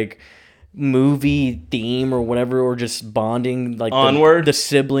 like, movie theme or whatever, or just bonding, like Onward? the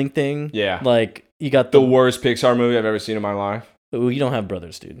sibling thing. Yeah. Like, you got The worst Pixar movie I've ever seen in my life. Oh, you don't have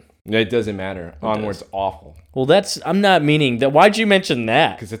brothers, dude. It doesn't matter. Onward's awful. Well, I'm not meaning that. Why'd you mention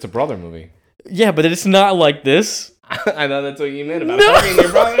that? Because it's a brother movie. Yeah, but it's not like this. I know that's what you meant about fucking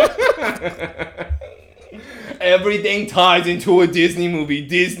your brother. Everything ties into a Disney movie.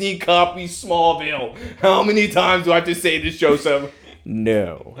 Disney copies Smallville. How many times do I have to say this, Joseph?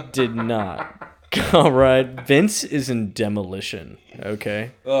 No, did not. All right, Vince is in Demolition.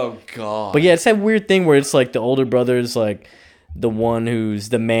 Okay. Oh God. But yeah, it's that weird thing where it's like the older brother's like the one who's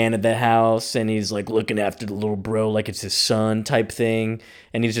the man of the house, and he's like looking after the little bro like it's his son type thing,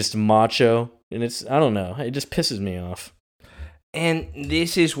 and he's just macho, and I don't know, it just pisses me off. And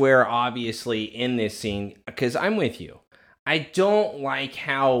this is where, obviously, in this scene, because I'm with you, I don't like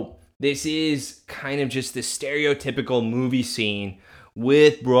how this is kind of just the stereotypical movie scene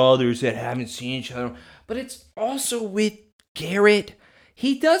with brothers that haven't seen each other, but it's also with Garrett.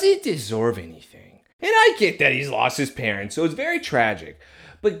 He doesn't deserve anything. And I get that he's lost his parents, so it's very tragic.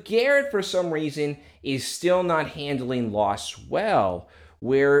 But Garrett, for some reason, is still not handling loss well,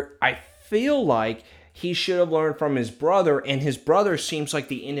 where I feel like he should have learned from his brother, and his brother seems like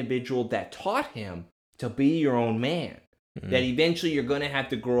the individual that taught him to be your own man. That eventually you're going to have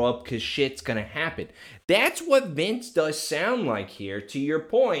to grow up because shit's going to happen. That's what Vince does sound like here. To your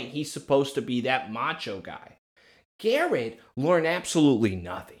point, he's supposed to be that macho guy. Garrett learned absolutely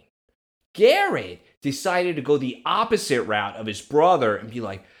nothing. Garrett decided to go the opposite route of his brother and be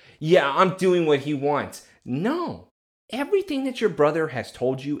like, yeah, I'm doing what he wants. No. Everything that your brother has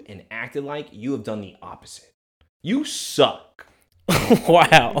told you and acted like, you have done the opposite. You suck.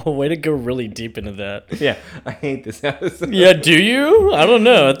 Wow, way to go really deep into that. Yeah, I hate this episode. Yeah, do you? I don't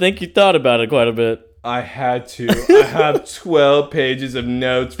know. I think you thought about it quite a bit. I had to. I have 12 pages of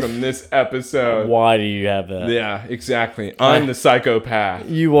notes from this episode. Why do you have that? Yeah, exactly. I'm the psychopath.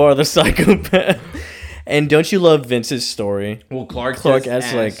 You are the psychopath. And don't you love Vince's story? Well, Clark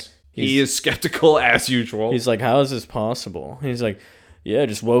as like... He is skeptical as usual. He's like, how is this possible? He's like, yeah,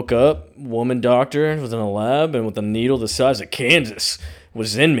 just woke up, woman doctor was in a lab, and with a needle the size of Kansas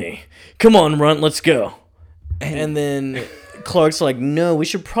was in me. Come on, Runt, let's go. And then Clark's like, no, we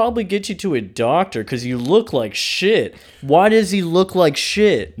should probably get you to a doctor because you look like shit. Why does he look like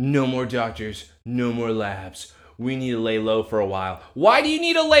shit? No more doctors, no more labs. We need to lay low for a while. Why do you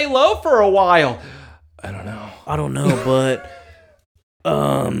need to lay low for a while? I don't know, but...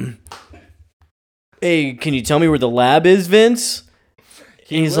 Hey, can you tell me where the lab is, Vince?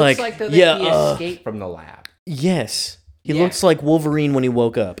 He's like, yeah, he escaped from the lab. Yes. He looks like Wolverine when he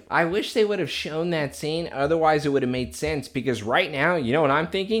woke up. I wish they would have shown that scene. Otherwise, it would have made sense. Because right now, you know what I'm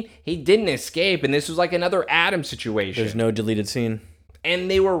thinking? He didn't escape, and this was like another Adam situation. There's no deleted scene. And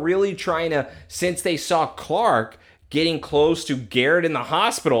they were really trying to, since they saw Clark getting close to Garrett in the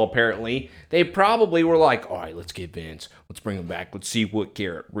hospital, apparently, they probably were like, all right, let's get Vince. Let's bring him back. Let's see what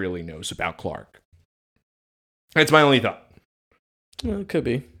Garrett really knows about Clark. That's my only thought. Well, it could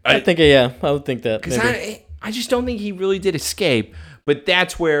be. I would think that. Because I just don't think he really did escape. But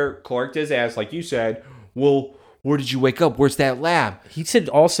that's where Clark does ask, like you said, well, where did you wake up? Where's that lab? He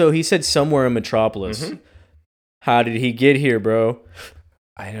said somewhere in Metropolis. Mm-hmm. How did he get here, bro?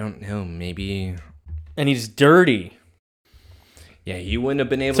 I don't know. Maybe And he's dirty. Yeah, he wouldn't have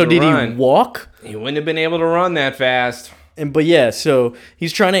been able So to did run. he walk? He wouldn't have been able to run that fast. But yeah, so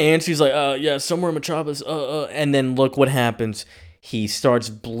he's trying to answer. He's like, yeah, somewhere in Metropolis. And then look what happens. He starts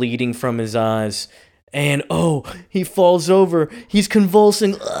bleeding from his eyes. And he falls over. He's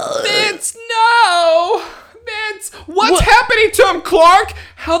convulsing. Vince, no! Vince, what's happening to him, Clark?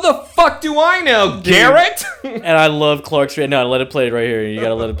 How the fuck do I know, Garrett? And I love Clark's. No, let it play right here. You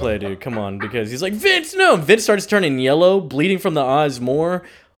gotta let it play, dude. Come on, because he's like, Vince, no. Vince starts turning yellow, bleeding from the eyes more,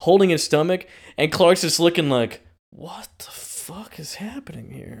 holding his stomach, and Clark's just looking like, what the fuck is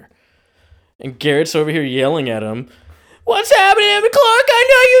happening here? And Garrett's over here yelling at him, what's happening to him, Clark? I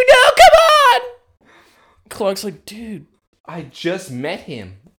know you know. Come on. Clark's like, dude. I just met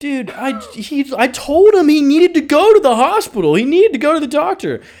him. Dude, I told him he needed to go to the hospital. He needed to go to the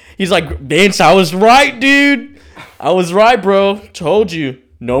doctor. He's like, Vince, I was right, dude. I was right, bro. Told you.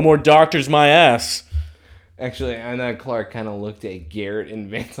 No more doctors, my ass. Actually, and then Clark kind of looked at Garrett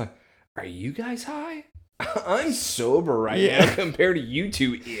and Vince like, are you guys high? I'm sober right now compared to you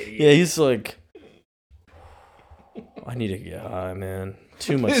two idiots. Yeah, he's like, I need to get high, man.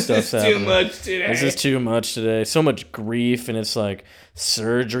 Too much stuff's happening. Too much today. This is too much today. So much grief, and it's like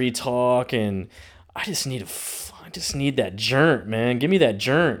surgery talk, and I just need that jerk, man. Give me that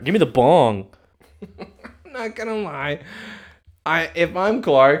jerk. Give me the bong. I'm not gonna lie. If I'm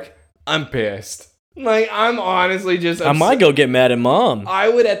Clark, I'm pissed. Like, I'm honestly just upset. I might go get mad at mom. I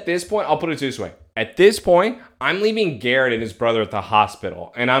would at this point, I'll put it this way. At this point, I'm leaving Garrett and his brother at the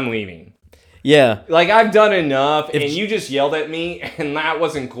hospital, and I'm leaving. Yeah. Like, I've done enough, and you just yelled at me, and that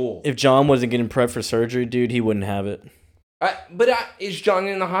wasn't cool. If John wasn't getting prepped for surgery, dude, he wouldn't have it. But is John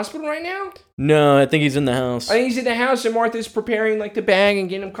in the hospital right now? No, I think he's in the house. I think he's in the house, and Martha's preparing, like, the bag and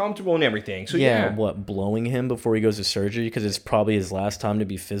getting him comfortable and everything. So, yeah. What, blowing him before he goes to surgery? Because it's probably his last time to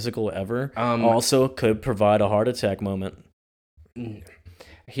be physical ever. Also, could provide a heart attack moment.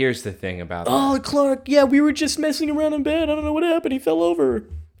 Here's the thing about that. Oh, Clark, yeah, we were just messing around in bed. I don't know what happened. He fell over.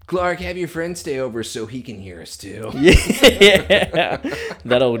 Clark, have your friend stay over so he can hear us, too. Yeah.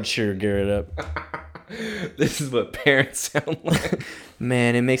 That'll cheer Garrett up. This is what parents sound like.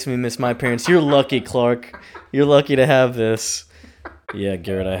 Man, it makes me miss my parents. You're lucky, Clark. You're lucky to have this. Yeah,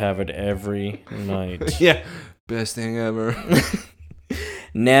 Garrett, I have it every night. Yeah. Best thing ever.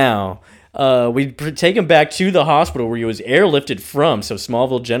 Now, we take him back to the hospital where he was airlifted from, so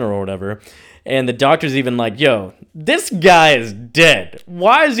Smallville General or whatever. And the doctor's even like, yo, this guy is dead.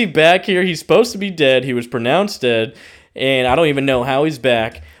 Why is he back here? He's supposed to be dead. He was pronounced dead. And I don't even know how he's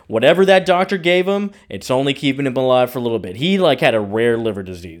back. Whatever that doctor gave him, it's only keeping him alive for a little bit. He, had a rare liver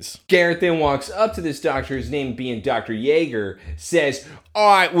disease. Garrett then walks up to this doctor, his name being Dr. Yeager, says,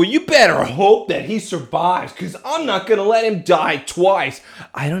 all right, well, you better hope that he survives, because I'm not going to let him die twice.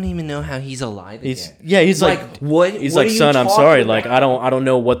 I don't even know how he's alive again. He's like, what? He's what like, are you son, I'm talking sorry. about? Like, I don't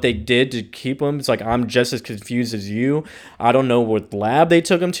know what they did to keep him. It's like, I'm just as confused as you. I don't know what lab they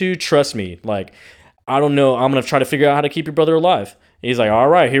took him to. Trust me. Like, I don't know. I'm going to try to figure out how to keep your brother alive. He's like, all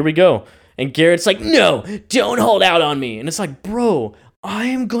right, here we go. And Garrett's like, no, don't hold out on me. And it's like, bro, I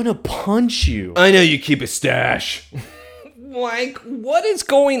am going to punch you. I know you keep a stash. Like, what is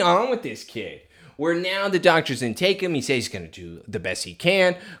going on with this kid? Where now the doctor's didn't take him. He says he's going to do the best he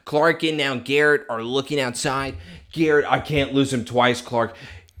can. Clark and now Garrett are looking outside. Garrett, I can't lose him twice, Clark.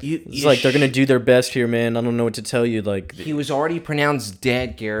 It's like they're going to do their best here, man. I don't know what to tell you. Like, he was already pronounced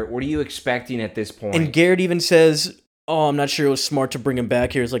dead, Garrett. What are you expecting at this point? And Garrett even says, oh, I'm not sure it was smart to bring him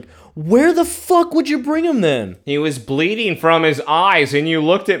back here. It's like, where the fuck would you bring him then? He was bleeding from his eyes, and you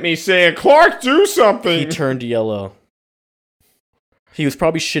looked at me saying, Clark, do something. He turned yellow. He was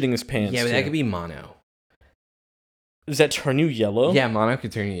probably shitting his pants. Yeah, but too. that could be mono. Does that turn you yellow? Yeah, mono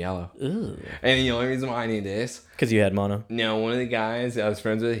could turn you yellow. Ew. And the only reason why I knew this... Because you had mono? No, one of the guys I was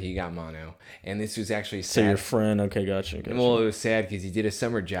friends with, he got mono. And this was actually sad. So your friend, okay, gotcha. Well, it was sad because he did a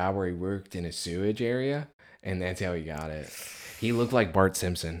summer job where he worked in a sewage area, and that's how he got it. He looked like Bart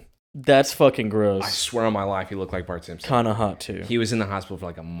Simpson. That's fucking gross. I swear on my life, he looked like Bart Simpson. Kind of hot, too. He was in the hospital for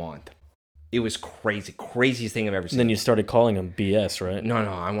like a month. It was crazy. Craziest thing I've ever seen. And then you started calling him BS, right? No,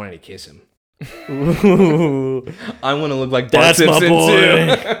 I wanted to kiss him. Ooh. I want to look like Bart Simpson,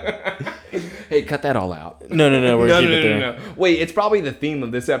 too. Hey, cut that all out. No, we're keeping it there. No. Wait, it's probably the theme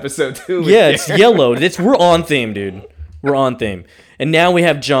of this episode, too. Yeah, it's yellow. We're on theme, dude. We're on theme. And now we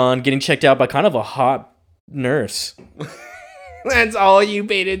have John getting checked out by kind of a hot nurse. That's all you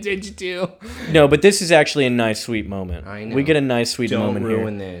paid attention to. No, but this is actually a nice, sweet moment. I know. We get a nice, sweet moment here. Don't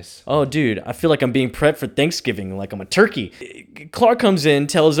ruin this. Oh, dude, I feel like I'm being prepped for Thanksgiving, like I'm a turkey. Clark comes in,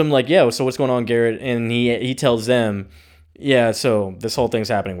 tells him, like, yeah, so what's going on, Garrett? And he tells them, yeah, so this whole thing's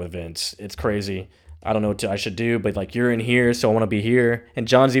happening with Vince. It's crazy. I don't know what I should do, but like you're in here, so I want to be here. And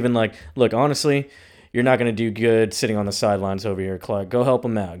John's even like, look, honestly, you're not going to do good sitting on the sidelines over here, Clark. Go help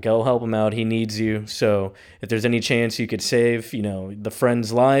him out. Go help him out. He needs you. So if there's any chance you could save, the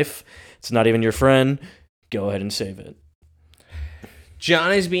friend's life, it's not even your friend, go ahead and save it.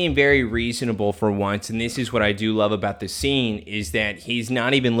 John is being very reasonable for once, and this is what I do love about the scene, is that he's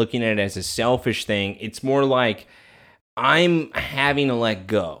not even looking at it as a selfish thing. It's more like, I'm having to let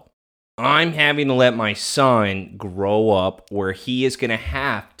go. I'm having to let my son grow up where he is going to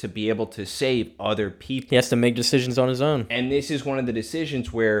have to be able to save other people. He has to make decisions on his own. And this is one of the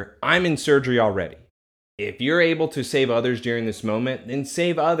decisions where I'm in surgery already. If you're able to save others during this moment, then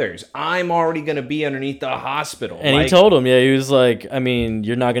save others. I'm already going to be underneath the hospital. And he told him, he was like, I mean,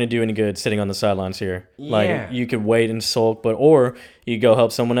 you're not going to do any good sitting on the sidelines here. Yeah. Like, you could wait and sulk, or you go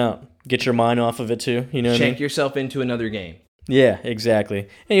help someone out. Get your mind off of it, too. You know what I mean? Check yourself into another game. Yeah, exactly.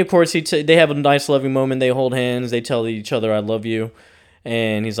 And, of course, they have a nice, loving moment. They hold hands. They tell each other, I love you.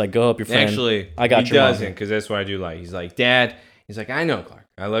 And he's like, go help your friend. Actually, I got he your doesn't, because that's what I do like. He's like, Dad. He's like, I know, Clark.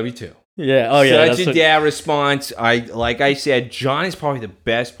 I love you, too. Yeah. Oh, yeah. Such a dad response. Like I said, John is probably the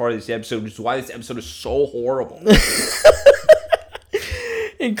best part of this episode, which is why this episode is so horrible.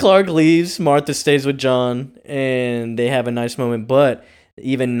 And Clark leaves. Martha stays with John, and they have a nice moment. But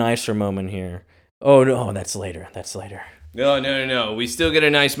even nicer moment here. Oh no, that's later. No. We still get a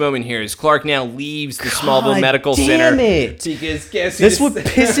nice moment here as Clark now leaves the Smallville Medical Center. Damn it! Because guess This what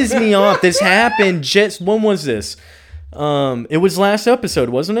pisses me off. This happened when was this? It was last episode,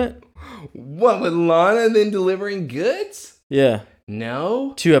 wasn't it? What, with Lana then delivering goods? Yeah.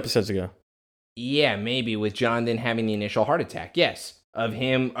 No? 2 episodes ago. Yeah, maybe, with John then having the initial heart attack. Yes. Of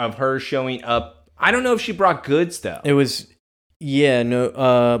her showing up. I don't know if she brought goods, though. It was,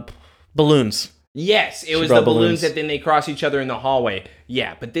 balloons. Yes, it was the balloons that then they cross each other in the hallway.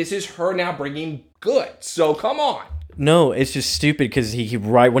 Yeah, but this is her now bringing goods, so come on. No, it's just stupid because he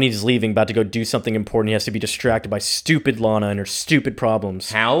right when he's leaving, about to go do something important, he has to be distracted by stupid Lana and her stupid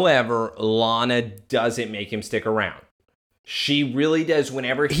problems. However, Lana doesn't make him stick around. She really does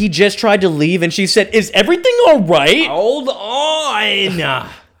whenever he just tried to leave and she said, is everything all right? Hold on.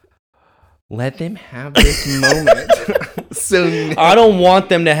 Let them have this moment. I don't want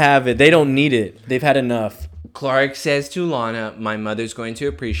them to have it. They don't need it. They've had enough. Clark says to Lana, my mother's going to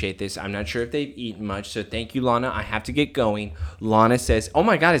appreciate this. I'm not sure if they've eaten much, so thank you, Lana. I have to get going. Lana says, oh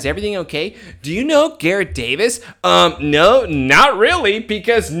my God, is everything okay? Do you know Garrett Davis? No, not really,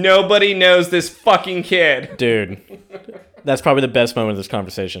 because nobody knows this fucking kid. Dude, that's probably the best moment of this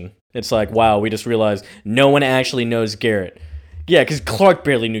conversation. It's like, wow, we just realized no one actually knows Garrett. Yeah, because Clark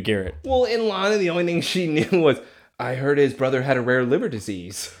barely knew Garrett. Well, in Lana, the only thing she knew was, I heard his brother had a rare liver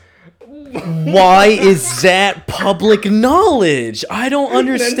disease. Why is that public knowledge? I don't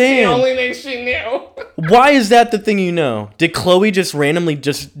understand. That's the only thing she knew. Why is that the thing you know? Did Chloe just randomly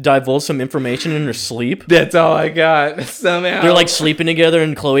just divulge some information in her sleep? That's all I got. Somehow. They're like sleeping together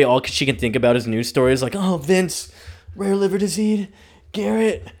and Chloe, all she can think about is news stories like, oh, Vince, rare liver disease,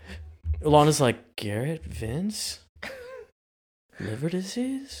 Garrett. Lana's like, Garrett, Vince? Liver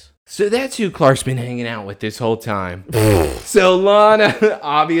disease? So that's who Clark's been hanging out with this whole time. So Lana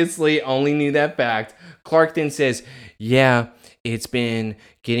obviously only knew that fact. Clark then says, yeah, it's been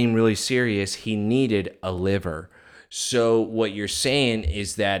getting really serious. He needed a liver. So what you're saying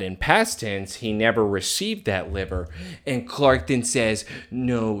is that in past tense, he never received that liver. And Clark then says,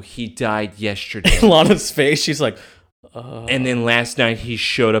 no, he died yesterday. Lana's face, she's like, And then last night he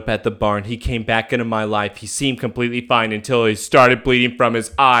showed up at the barn. He came back into my life. He seemed completely fine until he started bleeding from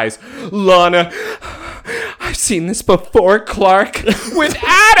his eyes. Lana, I've seen this before, Clark. With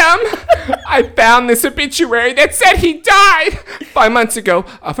Adam, I found this obituary that said he died 5 months ago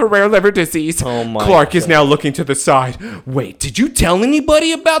of a rare liver disease. Oh my Clark is now looking to the side. Wait, did you tell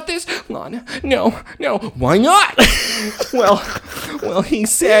anybody about this? Lana, no. Why not? Well, he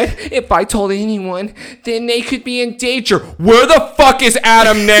said if I told anyone, then they could be in danger. Where the fuck is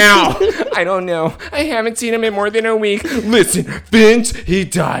Adam now? I don't know. I haven't seen him in more than a week. Listen, Vince, he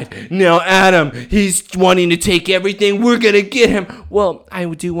died. Now Adam, he's wanting to take everything. We're gonna get him. Well, I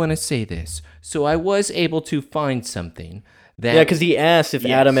do want to say this. So I was able to find something that... Yeah, because he asked if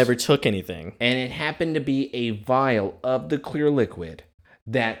Adam ever took anything. And it happened to be a vial of the clear liquid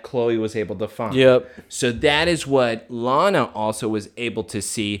that Chloe was able to find. Yep. So that is what Lana also was able to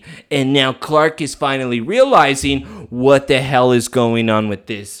see. And now Clark is finally realizing what the hell is going on with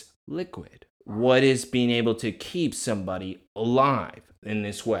this liquid. What is being able to keep somebody alive in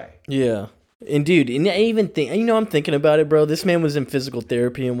this way? Yeah. And dude, and I even think, I'm thinking about it, bro. This man was in physical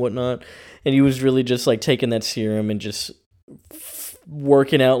therapy and whatnot. And he was really just like taking that serum and just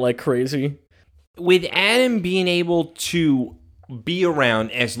working out like crazy. with Adam being able to be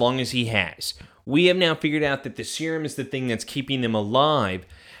around as long as he has, we have now figured out that the serum is the thing that's keeping them alive.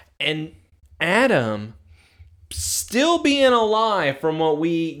 And Adam still being alive from what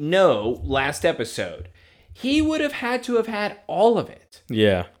we know last episode, he would have had to have had all of it.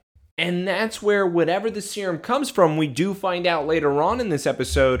 Yeah. And that's where whatever the serum comes from, we do find out later on in this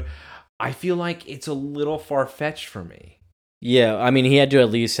episode, I feel like it's a little far-fetched for me. Yeah, I mean, he had to at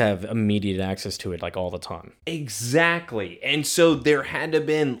least have immediate access to it, like, all the time. Exactly. And so there had to have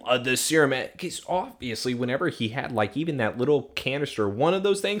been the serum, because obviously whenever he had, like, even that little canister, one of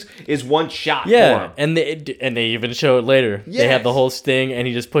those things is one shot for him. And they even show it later. Yes. They have the whole sting, and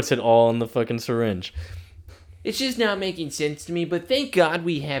he just puts it all in the fucking syringe. It's just not making sense to me, but thank God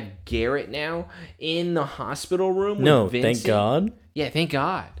we have Garrett now in the hospital room with No, Vincent. thank God. Yeah, thank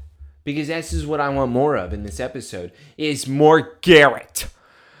God. Because this is what I want more of in this episode, is more Garrett.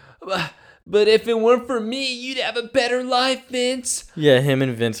 But if it weren't for me, you'd have a better life, Vince. Yeah, him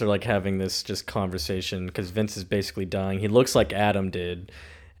and Vince are like having this just conversation because Vince is basically dying. He looks like Adam did,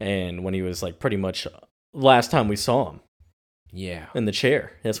 and when he was like pretty much last time we saw him. Yeah. In the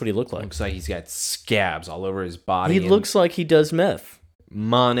chair. That's what he looked like. Looks like he's got scabs all over his body. He looks like he does meth.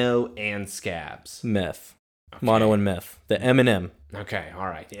 Mono and scabs. Meth. Okay. Mono and meth. The M&M. Okay, all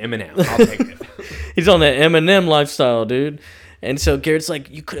right. Eminem. I'll take it. He's on that M&M lifestyle, dude. And so Garrett's like,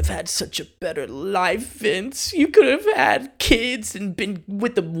 you could have had such a better life, Vince. You could have had kids and been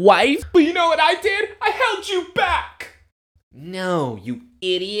with a wife. But you know what I did? I held you back. No, you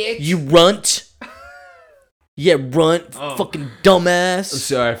idiot. You runt. Yeah, runt. Oh. Fucking dumbass.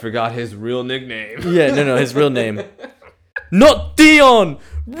 Sorry, I forgot his real nickname. Yeah, no, his real name. Not Theon.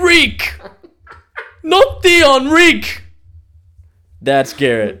 Reek. Not Theon. Reek. That's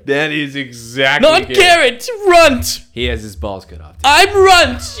Garrett. That is exactly Not Garrett. Runt. He has his balls cut off. I'm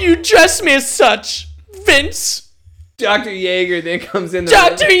Runt. You dress me as such, Vince. Dr. Yeager then comes in the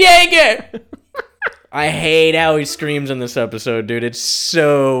Dr. Yeager. I hate how he screams in this episode, dude. It's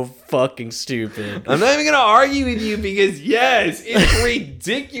so fucking stupid. I'm not even going to argue with you because, yes, it's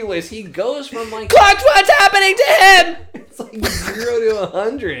ridiculous. He goes from like... Clark, what's happening to him? It's like 0 to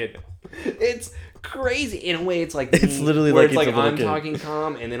 100. It's crazy. In a way, it's like... It's literally where like it's like he's a little I'm kid. talking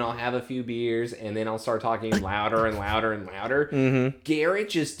calm, and then I'll have a few beers, and then I'll start talking louder and louder and louder. Mm-hmm.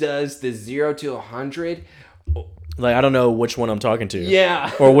 Garrett just does the 0 to 100. Like, I don't know which one I'm talking to.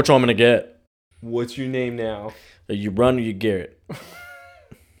 Yeah. Or which one I'm going to get. What's your name now? Are you Run or you Garrett?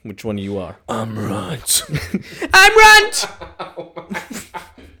 Which one you are? I'm Runt. I'm Runt!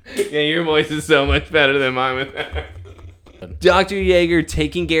 Yeah, your voice is so much better than mine with that. Dr. Yeager,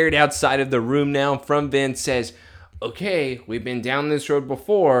 taking Garrett outside of the room now from Vince, says, okay, we've been down this road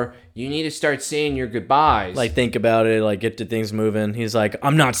before. You need to start saying your goodbyes. Like, think about it. Like, get the things moving. He's like,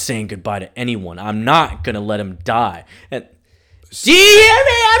 I'm not saying goodbye to anyone. I'm not going to let him die. And... Do you hear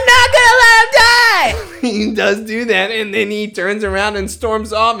me? I'm not gonna let him die! He does do that, and then he turns around and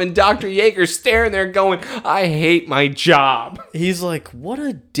storms off, and Dr. Yeager's staring there going, I hate my job. He's like, what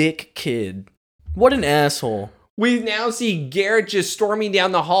a dick kid. What an asshole. We now see Garrett just storming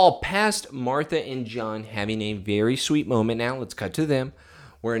down the hall past Martha and John having a very sweet moment. Now let's cut to them,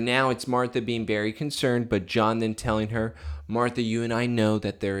 where now it's Martha being very concerned, but John then telling her, Martha, you and I know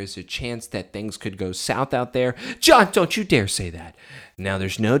that there is a chance that things could go south out there. John, don't you dare say that. Now,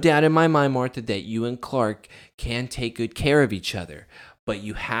 there's no doubt in my mind, Martha, that you and Clark can take good care of each other. But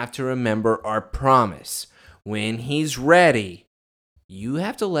you have to remember our promise. When he's ready, you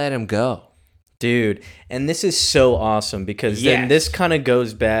have to let him go. Dude, and this is so awesome because then this kind of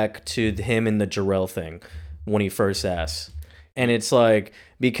goes back to him and the Jarrell thing when he first asks. And it's like,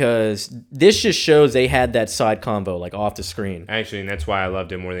 because this just shows they had that side convo, like, off the screen. Actually, and that's why I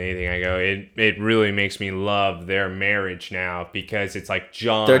loved it more than anything. I go, it really makes me love their marriage now because it's like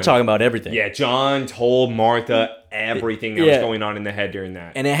John... They're talking about everything. Yeah, John told Martha everything that was going on in the head during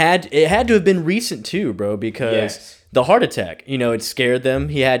that. And it had to have been recent, too, bro, because the heart attack, it scared them.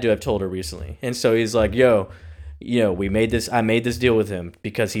 He had to have told her recently. And so he's like, I made this deal with him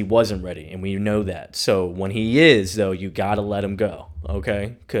because he wasn't ready, and we know that. So when he is, though, you gotta let him go,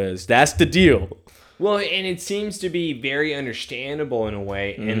 okay? Because that's the deal. Well, and it seems to be very understandable in a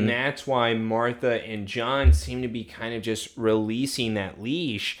way, and that's why Martha and John seem to be kind of just releasing that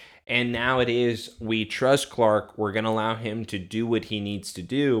leash, and now it is, we trust Clark, we're going to allow him to do what he needs to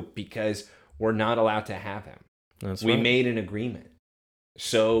do because we're not allowed to have him. We made an agreement.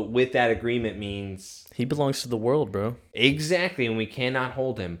 So with that agreement means... He belongs to the world, bro. Exactly, and we cannot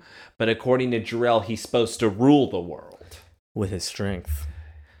hold him. But according to Jarrell, he's supposed to rule the world. With his strength.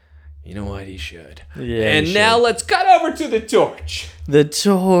 You know what? He should. Yeah. And now let's cut over to the torch. The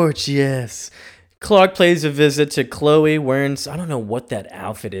torch, yes. Clark pays a visit to Chloe wearing, I don't know what that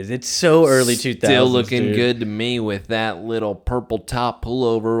outfit is. It's so early 2000s. Still looking dude. good to me with that little purple top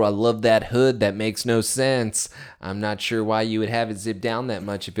pullover. I love that hood. That makes no sense. I'm not sure why you would have it zipped down that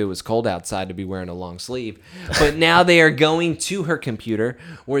much if it was cold outside to be wearing a long sleeve. But now they are going to her computer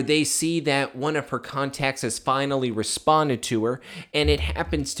where they see that one of her contacts has finally responded to her, and it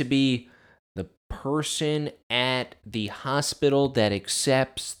happens to be the person at the hospital that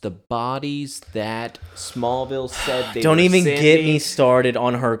accepts the bodies that Smallville said they Don't were even sending. get me started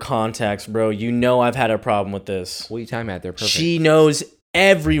on her contacts, bro. You know I've had a problem with this. What are you talking about? They're perfect. She knows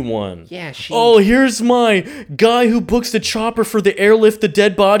everyone. Yeah, she... Oh, here's my guy who books the chopper for the airlift the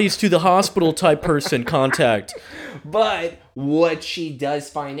dead bodies to the hospital type person contact. But what she does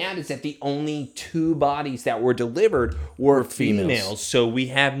find out is that the only 2 bodies that were delivered were females. So we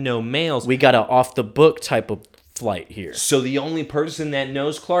have no males. We got a off the book type of flight here. So the only person that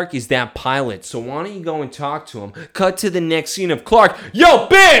knows Clark is that pilot. So why don't you go and talk to him? Cut to the next scene of Clark. Yo,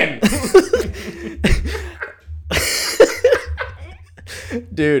 Ben!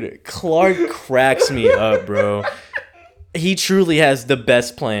 Dude, Clark cracks me up, bro. He truly has the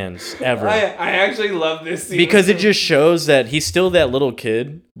best plans ever. I actually love this scene. Because it just shows that he's still that little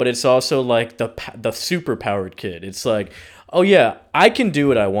kid, but it's also like the super powered kid. It's like, oh yeah, I can do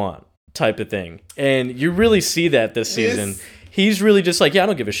what I want type of thing. And you really see that this season. He's really just like, yeah, I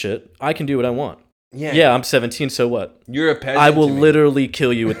don't give a shit. I can do what I want. Yeah, I'm 17, so what? You're a peasant. I will to me. literally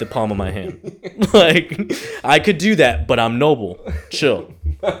kill you with the palm of my hand. Like, I could do that, but I'm noble. Chill.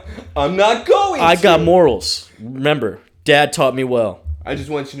 I'm not going I to. got morals. Remember, Dad taught me well. I just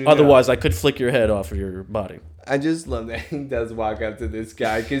want you to know. Otherwise, I could flick your head off of your body. I just love that he does walk up to this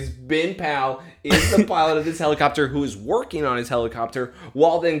guy because Ben Powell is the pilot of this helicopter who is working on his helicopter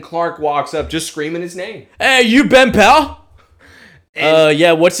while then Clark walks up just screaming his name. Hey, you Ben Pal?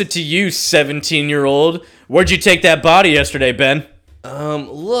 Yeah, what's it to you, 17-year-old? Where'd you take that body yesterday, Ben?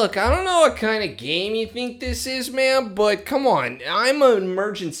 Look, I don't know what kind of game you think this is, man, but come on, I'm an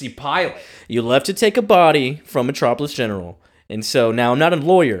emergency pilot. You left to take a body from Metropolis General. And so now I'm not a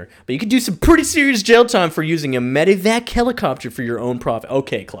lawyer, but you could do some pretty serious jail time for using a medevac helicopter for your own profit.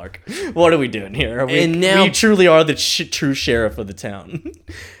 Okay, Clark, what are we doing here? We truly are the true sheriff of the town.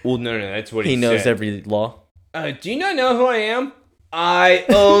 Well, no, that's what he knows said. every law. Do you not know who I am? I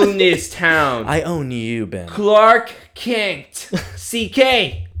own this town. I own you, Ben. Clark Kent.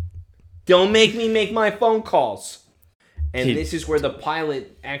 CK. Don't make me make my phone calls. And this is where the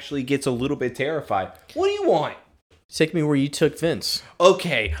pilot actually gets a little bit terrified. What do you want? Take me where you took Vince.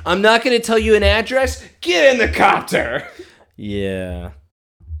 Okay, I'm not going to tell you an address. Get in the copter. Yeah.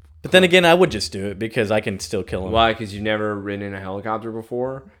 But then again, I would just do it because I can still kill him. Why? Because you've never ridden in a helicopter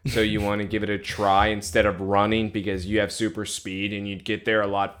before? So you want to give it a try instead of running because you have super speed and you'd get there a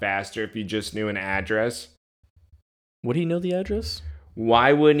lot faster if you just knew an address? Would he know the address?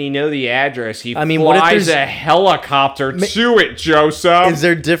 Why wouldn't he know the address? He what if flies a helicopter to it, Joseph. Is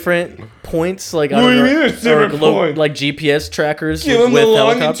there different points? Like, What do you mean there's different points? Like GPS trackers Give with him the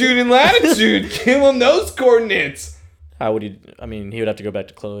helicopter? longitude and latitude. Give him those coordinates. How would he? I mean, he would have to go back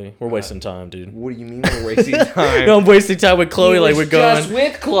to Chloe. We're wasting time, dude. What do you mean we're wasting time? No, I'm wasting time with Chloe. He Like, was we're going. just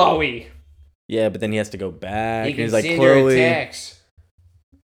with Chloe. Yeah, but then he has to go back. He And can he's like, send her a Chloe. text.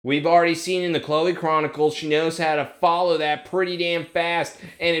 We've already seen in the Chloe Chronicles, she knows how to follow that pretty damn fast.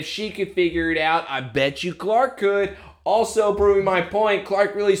 And if she could figure it out, I bet you Clark could. Also, proving my point,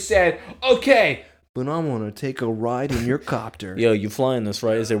 Clark really said, okay, but I want to take a ride in your copter. Yo, you flying this,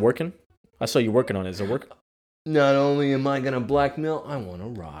 right? Is it working? I saw you working on it. Is it working? Not only am I going to blackmail, I want to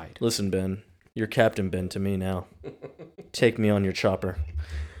ride. Listen, Ben. You're Captain Ben to me now. Take me on your chopper.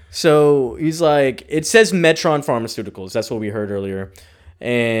 So he's like, it says Metron Pharmaceuticals. That's what we heard earlier.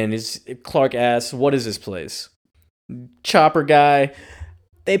 And Clark asks, what is this place? Chopper guy,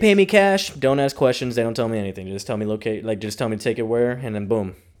 they pay me cash. Don't ask questions. They don't tell me anything. Just tell me locate, like just tell me to take it where, and then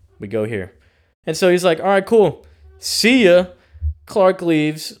boom, we go here. And so he's like, all right, cool. See ya. Clark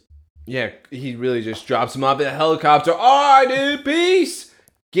leaves. Yeah, he really just drops him off at the helicopter. All right, dude, peace.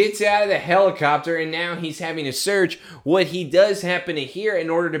 Gets out of the helicopter, and now he's having to search. What he does happen to hear in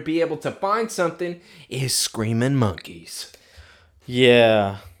order to be able to find something is screaming monkeys.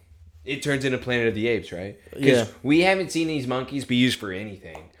 Yeah. It turns into Planet of the Apes, right? Yeah. We haven't seen these monkeys be used for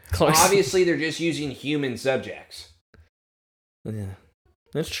anything. Obviously, they're just using human subjects. Yeah,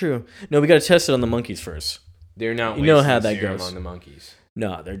 that's true. No, we got to test it on the monkeys first. They're not. You know wasting how the that serum goes. on the monkeys.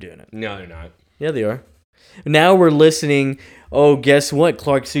 No, they're doing it. No, they're not. Yeah, they are. Now we're listening. Oh, guess what?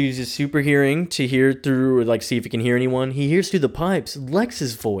 Clark uses super hearing to hear through, like, see if he can hear anyone. He hears through the pipes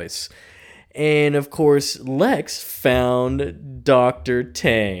Lex's voice. And, of course, Lex found Dr.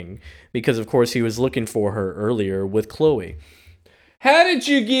 Tang, because, of course, he was looking for her earlier with Chloe. How did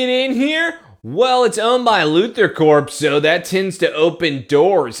you get in here? Well, it's owned by Luther Corp, so that tends to open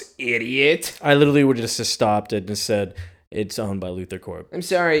doors, idiot. I literally would just have stopped it and said, it's owned by Luther Corp. I'm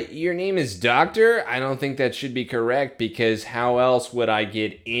sorry, your name is Doctor? I don't think that should be correct, because how else would I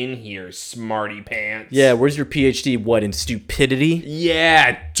get in here, smarty pants? Yeah, where's your PhD? What, in stupidity?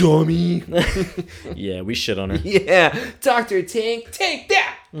 Yeah, dummy. Yeah, we shit on her. Yeah, Dr. Tank, take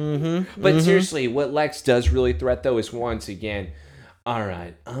that! But seriously, what Lex does really threat, though, is once again, all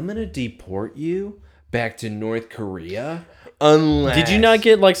right, I'm going to deport you back to North Korea. Unless... Did you not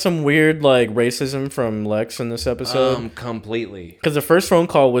get like some weird like racism from Lex in this episode? Completely. Because the first phone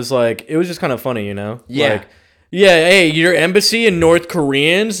call was like, it was just kind of funny, you know? Yeah. Like, yeah, hey, your embassy and North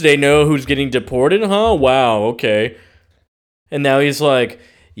Koreans, they know who's getting deported, huh? Wow, okay. And now he's like,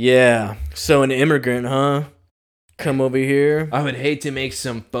 yeah, so an immigrant, huh? Come over here. I would hate to make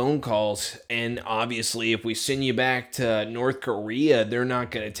some phone calls, and obviously if we send you back to North Korea, they're not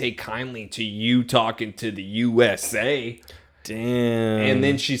going to take kindly to you talking to the USA. Damn. And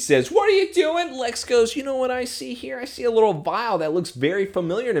then she says, what are you doing? Lex goes, you know what I see here? I see a little vial that looks very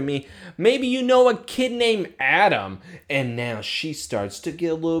familiar to me. Maybe you know a kid named Adam. And now she starts to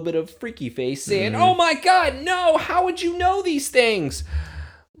get a little bit of freaky face saying, oh my God, no, how would you know these things?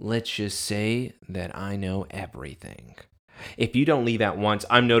 Let's just say that I know everything. If you don't leave at once,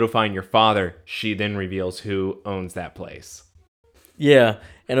 I'm notifying your father. She then reveals who owns that place. Yeah.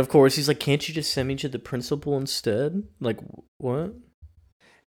 And of course, he's like, can't you just send me to the principal instead? Like, what?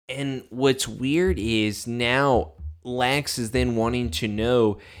 And what's weird is now Lex is then wanting to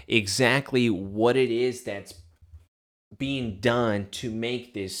know exactly what it is that's being done to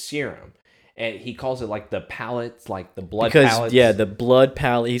make this serum. And he calls it like the pallets, like the blood pallets. Yeah, the blood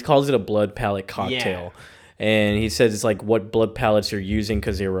pallet. He calls it a blood pallet cocktail. Yeah. And he says it's like what blood pallets you're using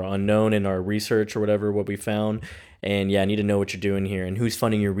because they were unknown in our research or whatever, what we found. And yeah, I need to know what you're doing here and who's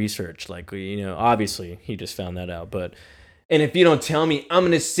funding your research. Like, you know, obviously he just found that out. But and if you don't tell me, I'm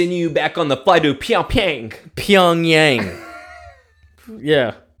going to send you back on the flight to Pyongyang. Pyongyang.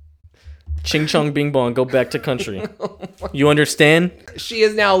 Yeah. Ching chong bing bong, go back to country. You understand? She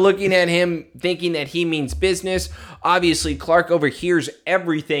is now looking at him thinking that he means business. Obviously, Clark overhears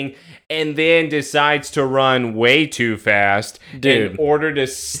everything and then decides to run way too fast in order to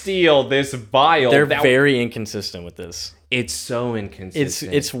steal this vial. They're very inconsistent with this. It's so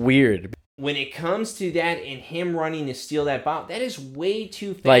inconsistent. It's weird. When it comes to that and him running to steal that vial, that is way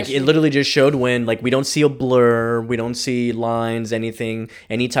too fast. Like, it literally just showed when, like, we don't see a blur, we don't see lines, anything,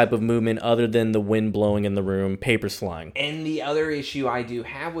 any type of movement other than the wind blowing in the room, papers flying. And the other issue I do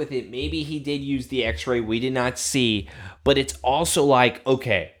have with it, maybe he did use the x-ray we did not see, but it's also like,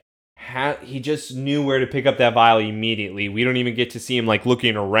 okay, he just knew where to pick up that vial immediately. We don't even get to see him like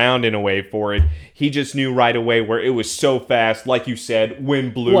looking around in a way for it. He just knew right away where it was so fast, like you said,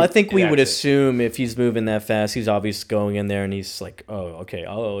 wind blew. Well, I think we would assume if he's moving that fast, he's obviously going in there and he's like, oh, okay,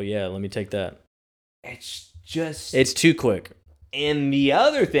 oh yeah, let me take that. It's too quick. And the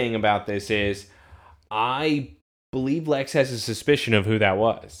other thing about this is, I believe Lex has a suspicion of who that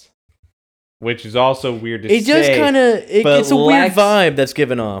was. Which is also weird to say. It just kind of, it's a weird vibe that's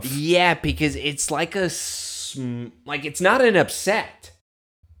given off. Yeah, because it's like it's not an upset.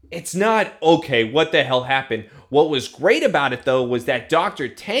 It's not, okay, what the hell happened? What was great about it, though, was that Dr.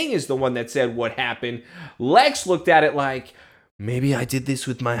 Tang is the one that said what happened. Lex looked at it like, maybe I did this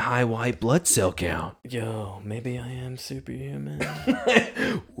with my high white blood cell count. Yo, maybe I am superhuman.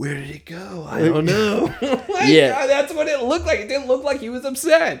 Where did it go? I don't know. Yeah. That's what it looked like. It didn't look like he was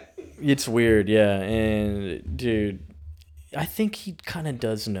upset. It's weird, yeah. And, dude, I think he kind of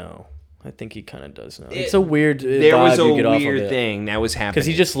does know. It's a weird there vibe was a you get weird off of thing that was happening. Because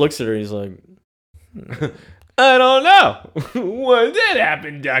he just looks at her, he's like... I don't know. What did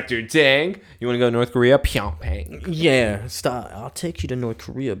happen, Dr. Tang? You want to go to North Korea? Pyongyang. Yeah, stop. I'll take you to North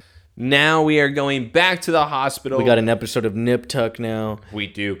Korea. Now we are going back to the hospital. We got an episode of Nip Tuck now. We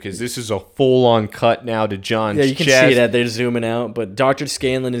do, because this is a full-on cut now to John's chest. Yeah, you can see that they're zooming out. But Dr.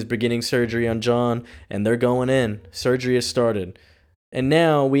 Scanlon is beginning surgery on John, and they're going in. Surgery has started. And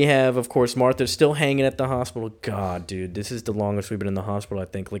now we have, of course, Martha still hanging at the hospital. God, dude, this is the longest we've been in the hospital, I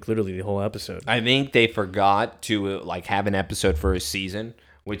think. Like, literally the whole episode. I think they forgot to, have an episode for a season,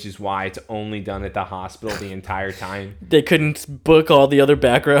 which is why it's only done at the hospital the entire time. They couldn't book all the other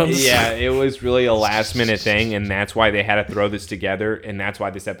backgrounds? Yeah, it was really a last-minute thing, and that's why they had to throw this together, and that's why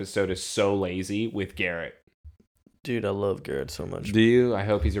this episode is so lazy with Garrett. Dude, I love Garrett so much. Do you? I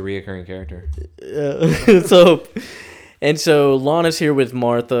hope he's a reoccurring character. And so Lana's here with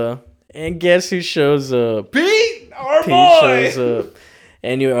Martha, and guess who shows up? Pete, our boy! Shows up.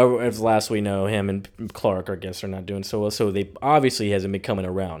 And as last we know, him and Clark, I guess, are not doing so well. So they obviously hasn't been coming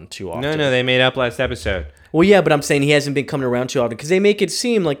around too often. No, they made up last episode. Well, yeah, but I'm saying he hasn't been coming around too often because they make it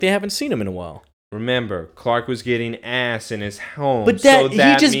seem like they haven't seen him in a while. Remember, Clark was getting ass in his home. But so he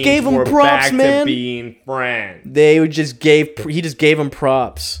that just means gave him we're props, back man. To being friends. He just gave him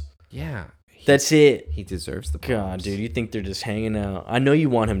props. Yeah. That's it. He deserves the props. God, dude, you think they're just hanging out? I know you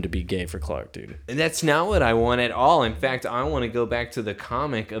want him to be gay for Clark, dude. And that's not what I want at all. In fact, I want to go back to the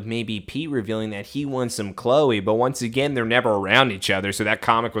comic of maybe Pete revealing that he wants some Chloe, but once again, they're never around each other, so that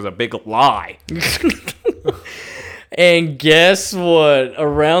comic was a big lie. And guess what?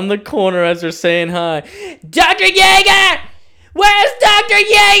 Around the corner as they're saying hi, Dr. Yeager! Where's Dr.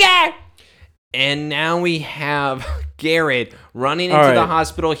 Yeager? And now we have Garrett running into the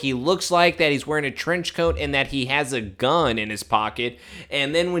hospital. He looks like that he's wearing a trench coat and that he has a gun in his pocket.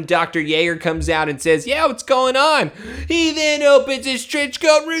 And then when Dr. Yeager comes out and says, yeah, what's going on? He then opens his trench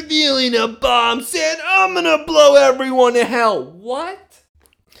coat, revealing a bomb, saying, I'm going to blow everyone to hell. What?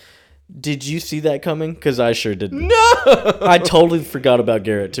 Did you see that coming? Because I sure didn't. No! I totally forgot about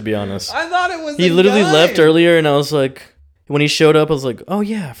Garrett, to be honest. I thought it was He literally left earlier, and I was like, when he showed up, I was like, oh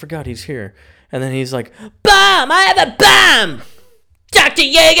yeah, I forgot he's here. And then he's like, bomb! I have a bomb! Dr.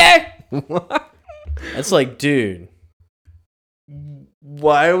 Yeager! What? It's like, dude.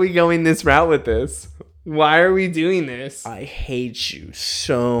 Why are we going this route with this? Why are we doing this? I hate you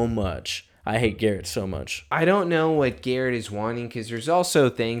so much. I hate Garrett so much. I don't know what Garrett is wanting because there's also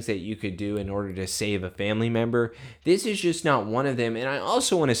things that you could do in order to save a family member. This is just not one of them. And I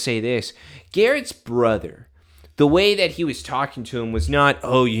also want to say this. Garrett's brother, the way that he was talking to him was not,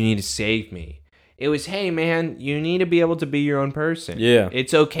 oh, you need to save me. It was, hey, man, you need to be able to be your own person. Yeah.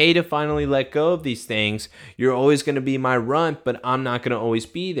 It's okay to finally let go of these things. You're always going to be my runt, but I'm not going to always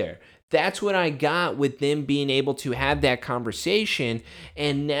be there. That's what I got with them being able to have that conversation.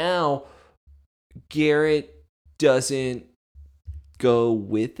 And now Garrett doesn't go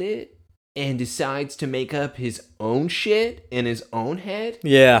with it and decides to make up his own shit in his own head.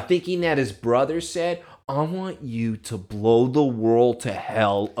 Yeah. Thinking that his brother said, I want you to blow the world to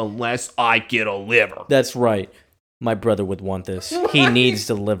hell unless I get a liver. That's right. My brother would want this. He needs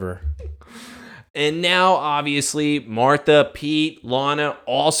the liver. And now, obviously, Martha, Pete, Lana,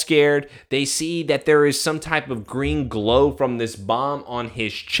 all scared. They see that there is some type of green glow from this bomb on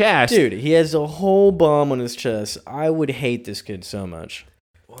his chest. Dude, he has a whole bomb on his chest. I would hate this kid so much.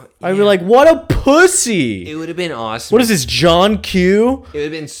 Well, I'd be like, what a pussy! It would have been awesome. What is this, John Q? It would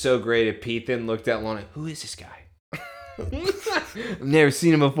have been so great if Pete then looked at Lana. Who is this guy? I've never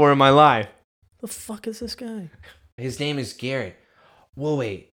seen him before in my life. The fuck is this guy? His name is Garrett. Well,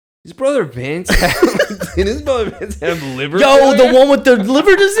 wait. His brother Vince did his brother Vince have liver Yo, failure? the one with the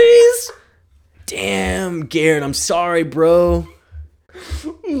liver disease? Damn, Garrett, I'm sorry, bro.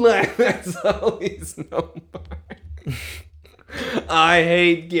 That's all he's known by. I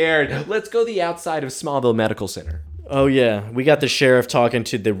hate Garrett. Let's go the outside of Smallville Medical Center. Oh, yeah. We got the sheriff talking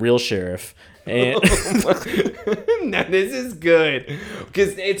to the real sheriff. And Now, this is good.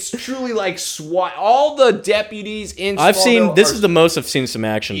 Because it's truly like SWAT. All the deputies in I've seen, Smallville this are is the most I've seen some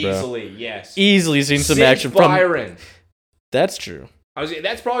action, bro. easily, yes. Easily seen some Sid action from. Byron. That's true.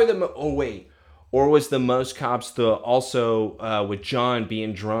 That's probably the oh wait, or was the most cops also with John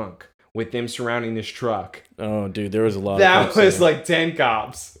being drunk with them surrounding this truck? Oh, dude, there was a lot. That of was like 10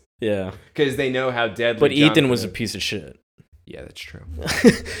 cops yeah, because they know how deadly. but John Ethan was a is. piece of shit. Yeah, that's true.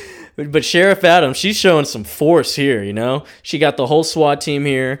 But Sheriff Adams, she's showing some force here, you know? She got the whole SWAT team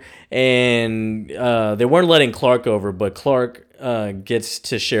here, and they weren't letting Clark over, but Clark gets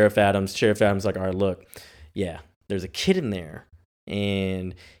to Sheriff Adams. Sheriff Adams is like, all right, look, yeah, there's a kid in there,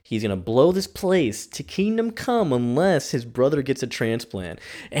 and he's going to blow this place to kingdom come unless his brother gets a transplant.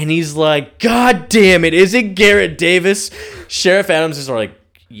 And he's like, God damn it, is it Garrett Davis? Sheriff Adams is like,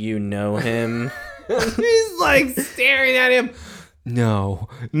 you know him? He's like staring at him. No,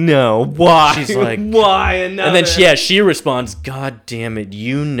 why? She's like, why another? And then she responds, God damn it,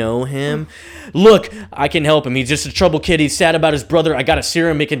 you know him? Look, I can help him. He's just a troubled kid. He's sad about his brother. I got a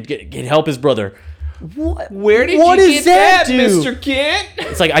serum. He can help his brother. What? Where did what you is get that, dude? Mr. Kent?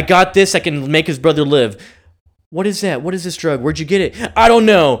 It's like, I got this. I can make his brother live. What is that? What is this drug? Where'd you get it? I don't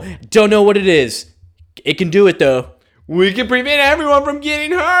know. Don't know what it is. It can do it, though. We can prevent everyone from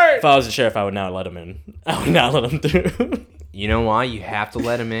getting hurt. If I was the sheriff, I would not let him in. I would not let him through. You know why? You have to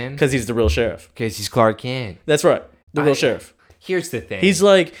let him in? Because he's the real sheriff. Because he's Clark Kent. That's right. The real sheriff. Here's the thing. He's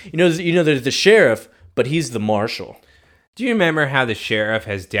like, you know, there's the sheriff, but he's the marshal. Do you remember how the sheriff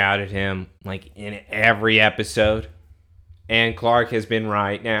has doubted him like in every episode? And Clark has been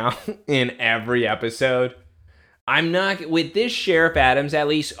right now in every episode. I'm not with this Sheriff Adams. At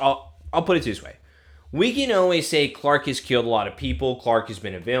least I'll put it this way: we can always say Clark has killed a lot of people. Clark has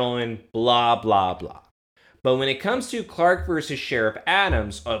been a villain. Blah blah blah. But when it comes to Clark versus Sheriff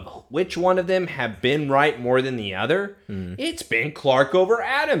Adams, of which one of them have been right more than the other, it's been Clark over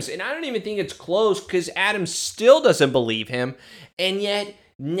Adams. And I don't even think it's close because Adams still doesn't believe him. And yet,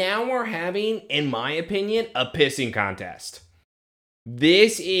 now we're having, in my opinion, a pissing contest.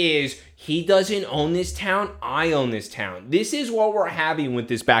 This is, he doesn't own this town, I own this town. This is what we're having with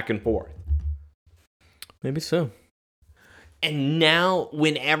this back and forth. Maybe so. And now,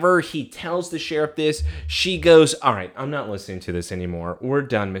 whenever he tells the sheriff this, she goes, all right, I'm not listening to this anymore. We're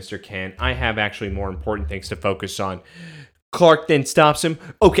done, Mr. Kent. I have actually more important things to focus on. Clark then stops him.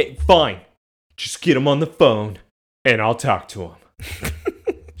 Okay, fine. Just get him on the phone, and I'll talk to him.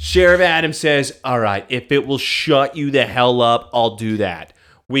 Sheriff Adams says, all right, if it will shut you the hell up, I'll do that.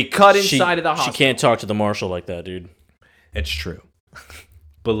 We cut inside of the hospital. She can't talk to the marshal like that, dude. It's true.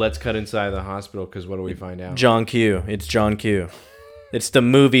 But let's cut inside of the hospital, because what do we find out? John Q. It's John Q. It's the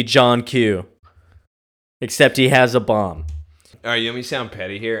movie John Q. Except he has a bomb. All right, you want me to sound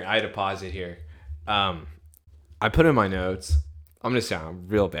petty here? I had to pause it here. I put in my notes. I'm going to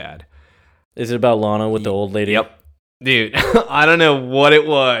sound real bad. Is it about Lana with the old lady? Yep. Dude, I don't know what it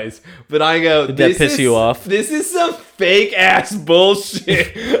was, but I go, Did that piss you off? This is some fake ass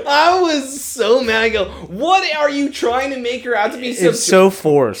bullshit. I was so mad. I go, what are you trying to make her out to be? It's so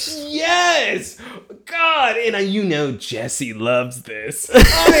forced. Yes. God. And you know Jesse loves this.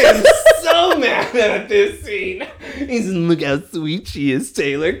 I am so mad at this scene. He's, look how sweet she is,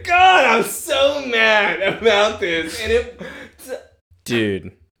 Taylor. God, I'm so mad about this. And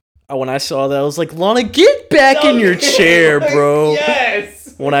Dude. When I saw that, I was like, Lana, get back in your chair, bro.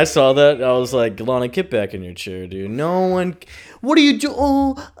 Yes. When I saw that, I was like, Lana, get back in your chair, dude. No one... What do you do?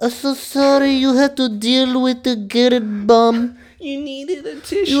 Oh, I'm so sorry you have to deal with the Garrett bum. You needed a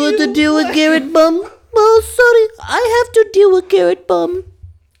tissue. You have to deal with Garrett bum? Oh, sorry. I have to deal with Garrett bum.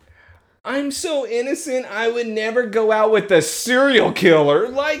 I'm so innocent, I would never go out with a serial killer.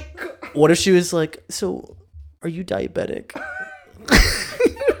 Like... What if she was like, so, are you diabetic?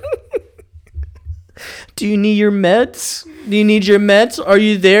 Do you need your meds? Do you need your meds? Are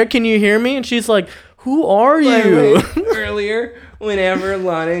you there? Can you hear me? And she's like, who are you? Earlier, whenever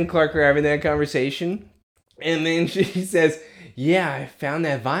Lana and Clark were having that conversation, and then she says, yeah, I found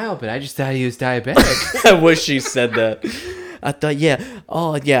that vial, but I just thought he was diabetic. I wish she said that. I thought,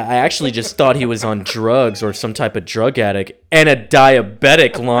 I actually just thought he was on drugs or some type of drug addict and a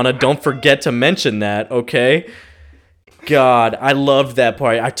diabetic, Lana. Don't forget to mention that, okay? God, I loved that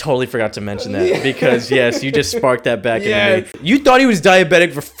part. I totally forgot to mention that because, yes, you just sparked that back into me. You thought he was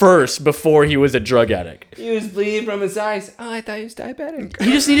diabetic first before he was a drug addict. He was bleeding from his eyes. Oh, I thought he was diabetic.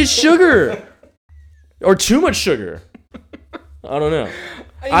 He just needed sugar. Or too much sugar. I don't know.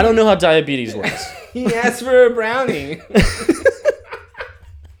 I don't know how diabetes works. He asked for a brownie.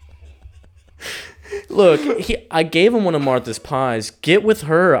 Look, I gave him one of Martha's pies. Get with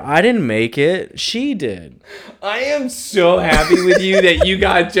her. I didn't make it. She did. I am so happy with you that you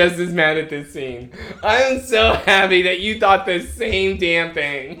got just as mad at this scene. I am so happy that you thought the same damn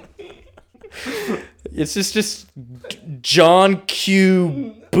thing. It's just John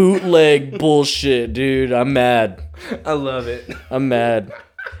Q bootleg bullshit, dude. I'm mad. I love it. I'm mad.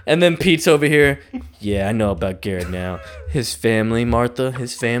 And then Pete's over here. Yeah, I know about Garrett now. His family, Martha,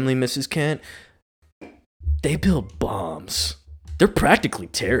 his family, Mrs. Kent. They build bombs. They're practically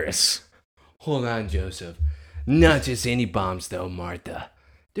terrorists. Hold on, Joseph. Not just any bombs, though, Martha.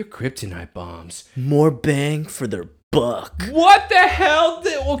 They're kryptonite bombs. More bang for their buck. What the hell?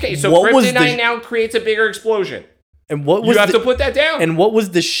 Okay, so What was kryptonite the- now creates a bigger explosion. And what was You have to put that down. And what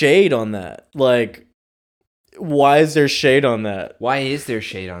was the shade on that? Like, why is there shade on that? Why is there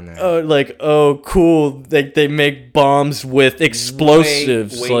shade on that? Oh, cool. They make bombs with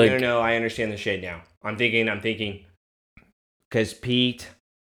explosives. Wait, no, I understand the shade now. I'm thinking. Because Pete,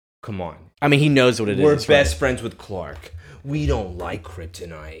 come on. I mean, he knows what it is. We're right? best friends with Clark. We don't like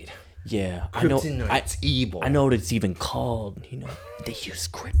kryptonite. Yeah, Kryptonite's evil. I know what it's even called. You know, they use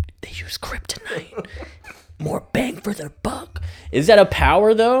kryptonite. More bang for their buck. Is that a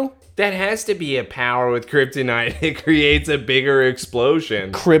power though? That has to be a power with kryptonite. It creates a bigger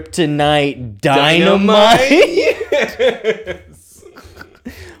explosion. Kryptonite dynamite? Yes.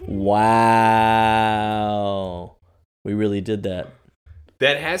 Wow. We really did that.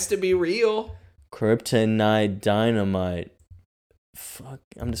 That has to be real. Kryptonite dynamite. Fuck.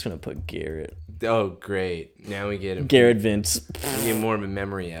 I'm just going to put Garrett. Oh, great. Now we get Garrett Vince. We get more of a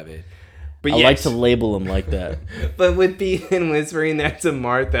memory of it. But I like to label him like that. But with Ethan whispering that to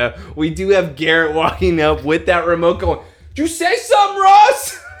Martha, we do have Garrett walking up with that remote going, "Did you say something,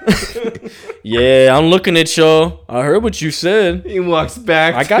 Ross?" Yeah, I'm looking at y'all. I heard what you said. He walks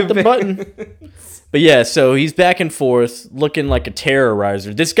back. I got the button. But yeah, so he's back and forth looking like a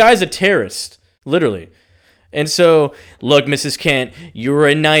terrorizer. This guy's a terrorist, literally. And so, look, Mrs. Kent, you're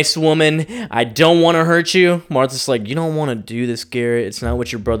a nice woman. I don't want to hurt you. Martha's like, you don't want to do this, Garrett. It's not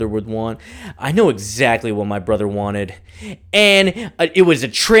what your brother would want. I know exactly what my brother wanted. And it was a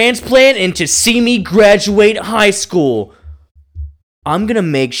transplant and to see me graduate high school. I'm going to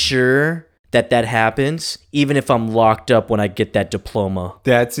make sure that happens, even if I'm locked up when I get that diploma.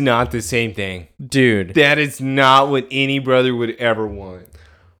 That's not the same thing. Dude. That is not what any brother would ever want.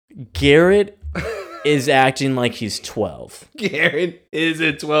 Garrett is acting like he's 12. Garrett is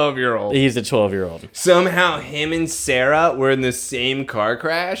a 12-year-old. He's a 12-year-old. Somehow him and Sarah were in the same car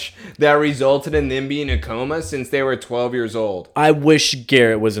crash that resulted in them being in a coma since they were 12 years old. I wish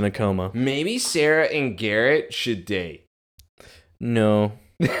Garrett was in a coma. Maybe Sarah and Garrett should date. No.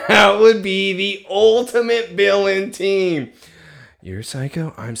 That would be the ultimate villain team. You're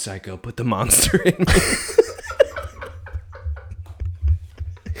psycho, I'm psycho. Put the monster in me.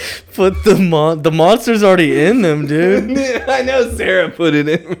 Put the monster's already in them, dude. I know Sarah put it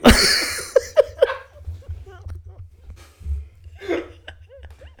in.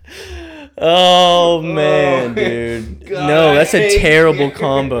 Oh man, dude. God, no, that's a terrible Garrett.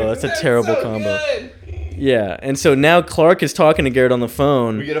 combo. That's a terrible so combo. Good. Yeah, and so now Clark is talking to Garrett on the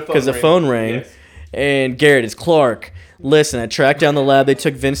phone We get a phone because the ring. phone rang, Yes. and Garrett, it's Clark. Listen, I tracked down the lab they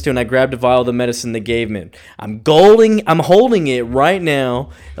took Vince to, and I grabbed a vial of the medicine they gave me. I'm holding it right now,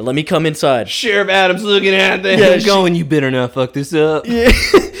 and let me come inside. Sheriff Adams looking at them Yeah, going, you better not fuck this up. Yeah.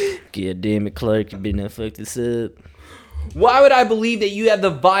 God damn it, Clark, you better not fuck this up. Why would I believe that you have the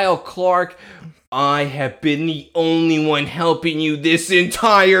vial, Clark? I have been the only one helping you this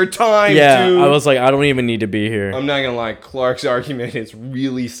entire time, Yeah, dude. I was like, I don't even need to be here. I'm not gonna lie, Clark's argument is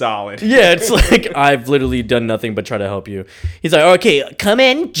really solid. Yeah, it's like, I've literally done nothing but try to help you. He's like, okay, come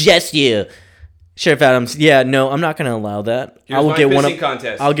in, just you. Sheriff Adams, yeah, no, I'm not going to allow that. Here's my pissing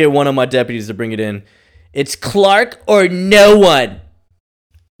contest. I'll get one of my deputies to bring it in. It's Clark or no one.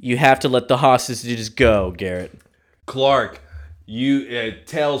 You have to let the hostages go, Garrett. Clark, you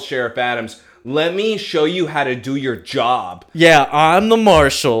tell Sheriff Adams, let me show you how to do your job. Yeah, I'm the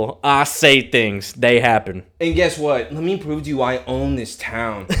marshal. I say things. They happen. And guess what? Let me prove to you I own this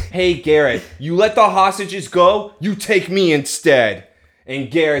town. Hey, Garrett, you let the hostages go, you take me instead. And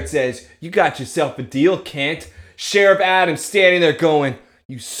Garrett says, you got yourself a deal, Kent. Sheriff Adams standing there going,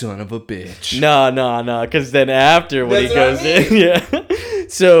 you son of a bitch. No, because then after when he That's goes what I in, yeah.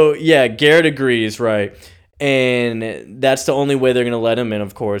 So, yeah, Garrett agrees, right? And that's the only way they're going to let him in,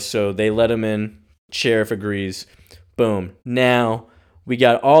 of course. So they let him in. Sheriff agrees. Boom. Now we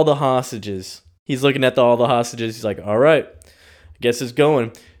got all the hostages. He's looking at all the hostages. He's like, all right, I guess it's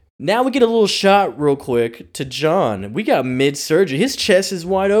going. Now we get a little shot real quick to John. We got mid-surgery. His chest is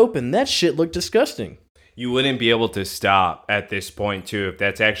wide open. That shit looked disgusting. You wouldn't be able to stop at this point, too, if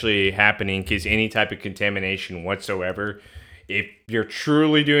that's actually happening, because any type of contamination whatsoever, if you're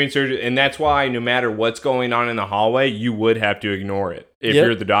truly doing surgery, and that's why no matter what's going on in the hallway, you would have to ignore it if Yep.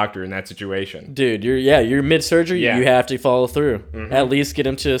 you're the doctor in that situation. Dude, you're mid-surgery. Yeah. You have to follow through. Mhm. At least get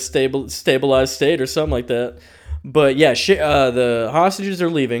him to a stabilized state or something like that. But yeah, the hostages are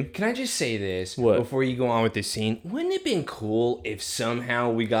leaving. Can I just say this What? before you go on with this scene? Wouldn't it have been cool if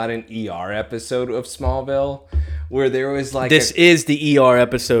somehow we got an ER episode of Smallville where there was like This is the ER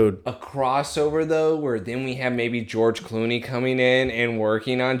episode. a crossover though, where then we have maybe George Clooney coming in and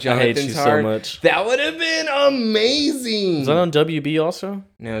working on I hate Jonathan's you so heart? much. That would have been amazing. Is that on WB also?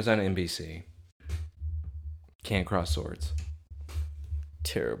 No, it's on NBC. Can't cross swords.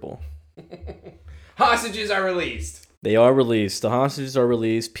 Terrible. Hostages are released. They are released. The hostages are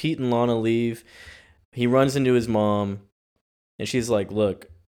released. Pete and Lana leave. He runs into his mom, and she's like, look,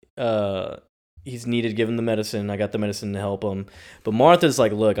 he's needed, give him the medicine. I got the medicine to help him. But Martha's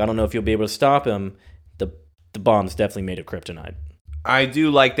like, look, I don't know if you'll be able to stop him. The bomb's definitely made of kryptonite. I do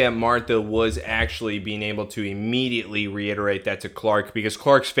like that Martha was actually being able to immediately reiterate that to Clark, because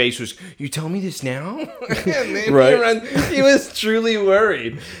Clark's face was, you tell me this now? And then Right. he was truly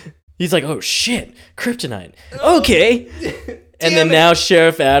worried. He's like, oh shit, kryptonite. Okay. And then Damn it. now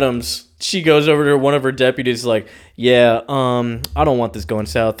Sheriff Adams, she goes over to one of her deputies like, yeah, I don't want this going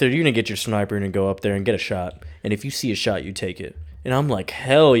south. You're going to get your sniper and go up there and get a shot. And if you see a shot, you take it. And I'm like,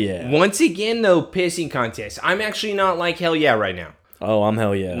 hell yeah. Once again, though, pissing contest. I'm actually not like hell yeah right now. Oh, I'm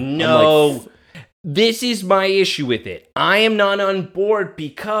hell yeah. No. This is my issue with it. I am not on board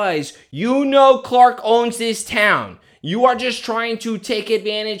because you know Clark owns this town. You are just trying to take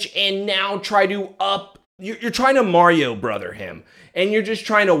advantage and now try to you're trying to Mario brother him. And you're just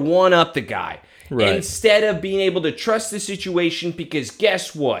trying to one up the guy. Right. Instead of being able to trust the situation, because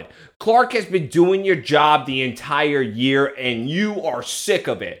guess what? Clark has been doing your job the entire year and you are sick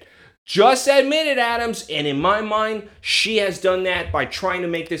of it. Just admit it, Adams, and in my mind, she has done that by trying to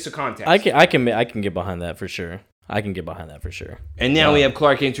make this a contest. I can get behind that for sure. And now we have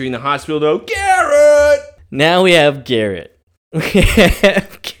Clark entering the hospital, though. Garrett! Now we have Garrett.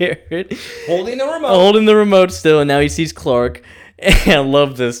 Holding the remote still, and now he sees Clark. And I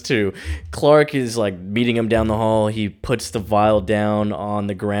love this, too. Clark is, like, meeting him down the hall. He puts the vial down on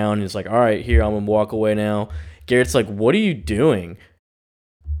the ground. He's like, all right, here, I'm going to walk away now. Garrett's like, what are you doing?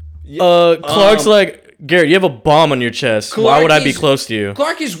 Clark's like, Garrett, you have a bomb on your chest. Why would I be close to you?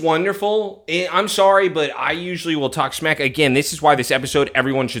 Clark is wonderful. I'm sorry, but I usually will talk smack. Again, this is why this episode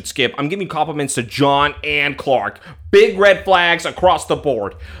everyone should skip. I'm giving compliments to John and Clark. Big red flags across the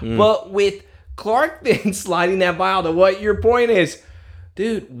board. But with Clark then sliding that vial to what your point is,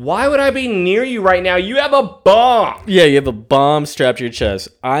 dude, why would I be near you right now? You have a bomb. Yeah, you have a bomb strapped to your chest.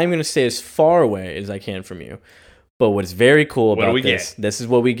 I'm going to stay as far away as I can from you. But what's very cool about this is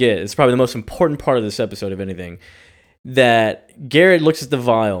what we get. It's probably the most important part of this episode, if anything, that Garrett looks at the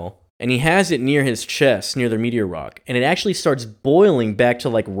vial, and he has it near his chest, near the meteor rock, and it actually starts boiling back to,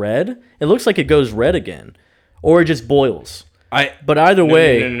 like, red. It looks like it goes red again, or it just boils. But either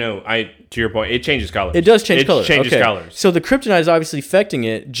way... No. To your point, it changes colors. It does change colors. It changes colors. So the kryptonite is obviously affecting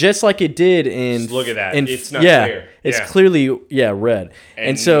it, just like it did in... Just look at that. It's not clear. It's clearly, red.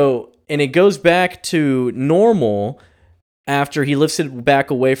 And it goes back to normal after he lifts it back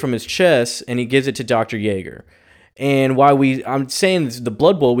away from his chest and he gives it to Dr. Yeager. And I'm saying the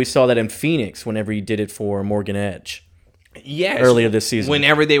Blood Bowl, we saw that in Phoenix whenever he did it for Morgan Edge. Yes. Earlier this season.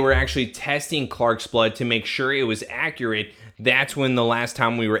 Whenever they were actually testing Clark's blood to make sure it was accurate, that's when the last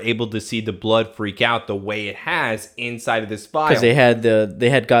time we were able to see the blood freak out the way it has inside of this vial. Because they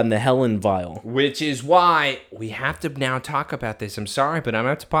had gotten the Helen vial. Which is why we have to now talk about this. I'm sorry, but I'm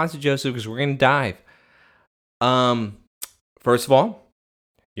going to have to pause it, Joseph, because we're going to dive. First of all,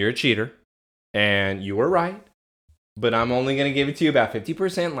 you're a cheater, and you were right. But I'm only going to give it to you about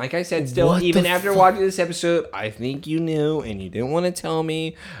 50%. Like I said, still, even after watching this episode, I think you knew, and you didn't want to tell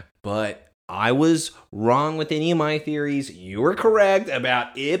me, but... I was wrong with any of my theories. You were correct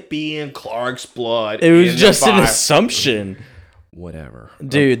about it being Clark's blood. It was just an assumption. Whatever.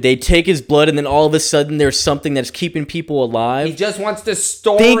 Dude, they take his blood and then all of a sudden there's something that's keeping people alive. He just wants to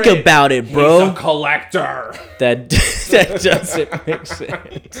store Think about it, bro. He's a collector. That doesn't make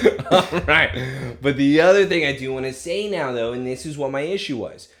sense. All right. But the other thing I do want to say now, though, and this is what my issue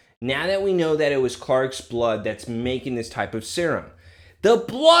was. Now that we know that it was Clark's blood that's making this type of serum, the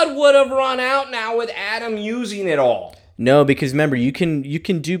blood would have run out now with Adam using it all. No, because remember, you can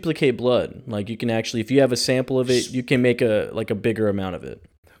duplicate blood. Like you can actually, if you have a sample of it, you can make a bigger amount of it.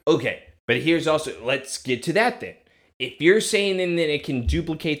 Okay, but here's also, let's get to that then. If you're saying then that it can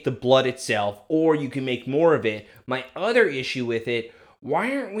duplicate the blood itself, or you can make more of it, my other issue with it,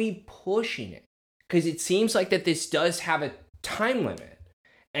 why aren't we pushing it? Because it seems like that this does have a time limit.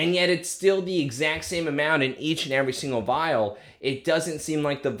 And yet it's still the exact same amount in each and every single vial. It doesn't seem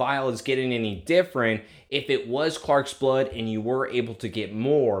like the vial is getting any different. If it was Clark's blood and you were able to get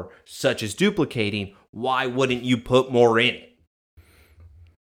more, such as duplicating, why wouldn't you put more in it?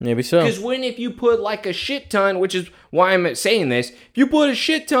 Maybe so. Because if you put like a shit ton, which is why I'm saying this, if you put a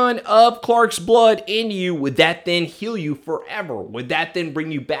shit ton of Clark's blood into you, would that then heal you forever? Would that then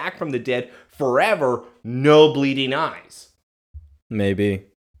bring you back from the dead forever? No bleeding eyes. Maybe.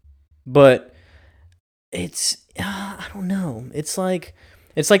 But it's, I don't know. It's like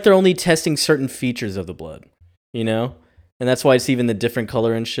they're only testing certain features of the blood, you know? And that's why it's even the different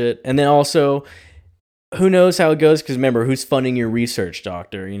color and shit. And then also, who knows how it goes? Because remember, who's funding your research,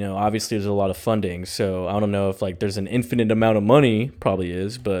 doctor? You know, obviously there's a lot of funding. So I don't know if like there's an infinite amount of money. Probably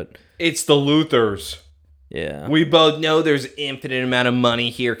is, but... It's the Luthers. Yeah. We both know there's an infinite amount of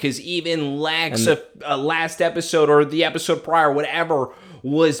money here. Because even last episode or the episode prior, whatever...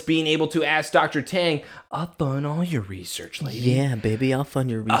 was being able to ask Dr. Tang, I'll fund all your research, lady. Yeah, baby, I'll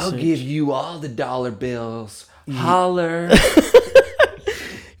fund your research. I'll give you all the dollar bills. Holler.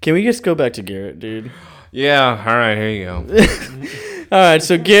 Can we just go back to Garrett, dude? Yeah, all right, here you go. All right,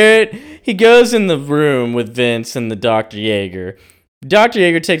 so Garrett, he goes in the room with Vince and the Dr. Yeager, Dr.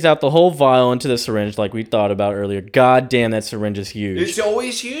 Yeager takes out the whole vial into the syringe like we thought about earlier. God damn, that syringe is huge. It's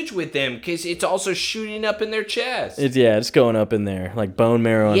always huge with them because it's also shooting up in their chest. It's going up in there, like bone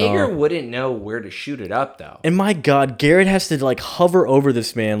marrow and all. Yeager wouldn't know where to shoot it up, though. And my God, Garrett has to like hover over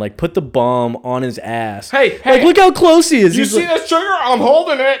this man, like put the bomb on his ass. Hey, like look how close he is. You He's see like, this trigger? I'm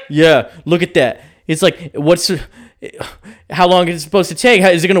holding it. yeah, look at that. It's like, how long is it supposed to take?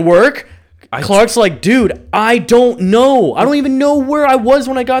 Is it gonna work? Clark's like, dude, I don't know. I don't even know where I was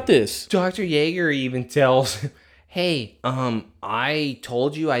when I got this. Dr. Yeager even tells, hey, I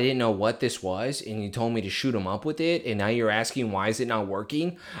told you I didn't know what this was, and you told me to shoot him up with it, and now you're asking why is it not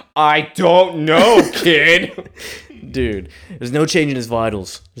working? I don't know, kid. Dude, there's no change in his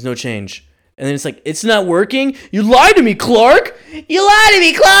vitals. There's no change. And then it's like, it's not working? You lied to me, Clark! You lied to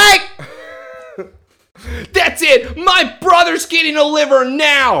me, Clark! That's it! My brother's getting a liver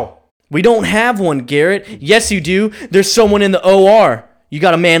now! We don't have one, Garrett. Yes, you do. There's someone in the OR. You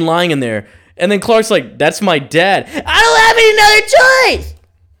got a man lying in there. And then Clark's like, that's my dad. I don't have any other choice!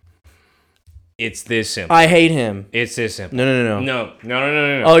 It's this simple. I hate him. It's this simple. No.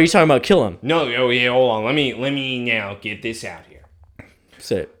 No. Oh, you're talking about kill him. No, yeah, hold on. Let me now get this out here.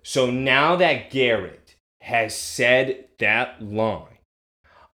 Say it. So now that Garrett has said that line,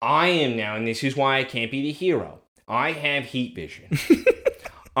 I am now, and this is why I can't be the hero, I have heat vision.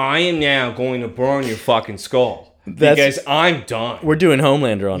 I am now going to burn your fucking skull. Because I'm done. We're doing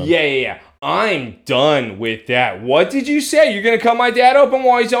Homelander on him. Yeah. I'm done with that. What did you say? You're going to cut my dad open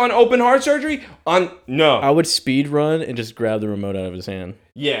while he's on open heart surgery? No. I would speed run and just grab the remote out of his hand.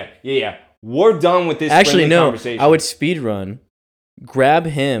 Yeah. We're done with this Actually, no. conversation. I would speed run, grab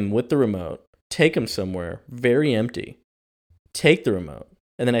him with the remote, take him somewhere very empty, take the remote,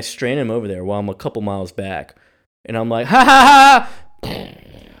 and then I strain him over there while I'm a couple miles back. And I'm like, ha ha ha!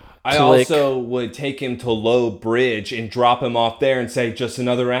 I also would take him to Low Bridge and drop him off there and say, just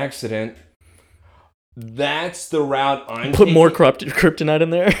another accident. That's the route I'm taking. Put more kryptonite kryptonite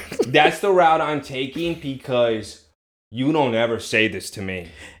in there? That's the route I'm taking because you don't ever say this to me.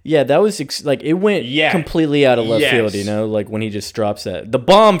 Yeah, that was, it went completely out of left field, you know? Like, when he just drops that. The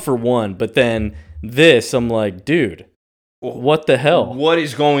bomb, for one, but then this, I'm like, dude, what the hell? What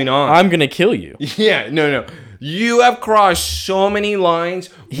is going on? I'm going to kill you. Yeah, no. You have crossed so many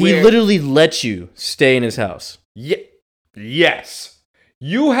lines. He literally let you stay in his house. Yes.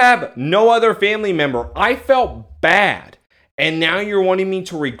 You have no other family member. I felt bad. And now you're wanting me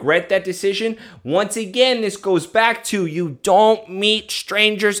to regret that decision? Once again, this goes back to you don't meet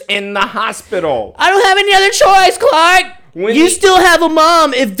strangers in the hospital. I don't have any other choice, Clark. You still have a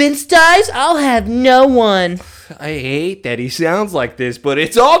mom. If Vince dies, I'll have no one. I hate that he sounds like this, but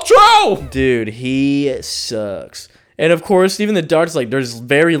it's all true. Dude, he sucks. And of course, even the doctor's like, there's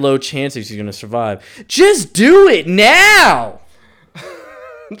very low chances he's going to survive. Just do it now.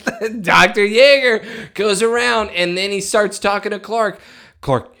 Dr. Yeager goes around and then he starts talking to Clark.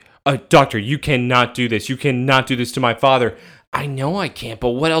 Clark, doctor, you cannot do this. You cannot do this to my father. I know I can't,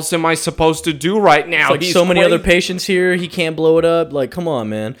 but what else am I supposed to do right now? It's like so many other patients here. He can't blow it up. Like, come on,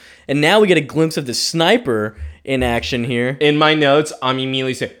 man. And now we get a glimpse of the sniper in action here. In my notes, I'm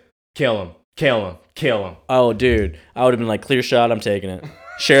immediately saying, kill him. Oh, dude. I would have been like, clear shot, I'm taking it.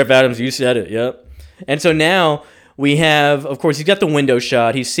 Sheriff Adams, you said it, yep. And so now we have, of course, he's got the window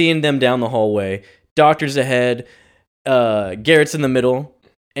shot. He's seeing them down the hallway. Doctor's ahead. Garrett's in the middle.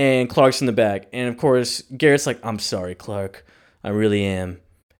 And Clark's in the back. And, of course, Garrett's like, I'm sorry, Clark. I really am.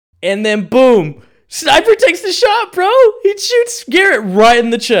 And then, boom. Sniper takes the shot, bro. He shoots Garrett right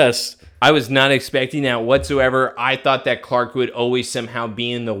in the chest. I was not expecting that whatsoever. I thought that Clark would always somehow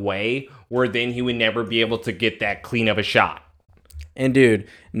be in the way, where then he would never be able to get that clean of a shot. And dude,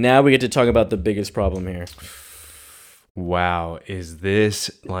 now we get to talk about the biggest problem here. Wow, is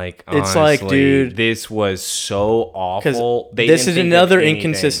this like, it's honestly, like, dude, this was so awful. This is another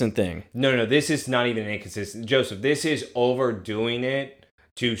inconsistent thing. No, this is not even inconsistent. Joseph, this is overdoing it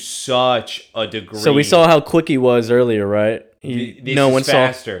to such a degree. So we saw how quick he was earlier, right?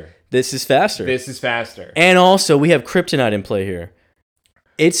 This is faster. And also, we have kryptonite in play here.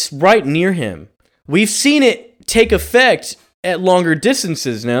 It's right near him. We've seen it take effect at longer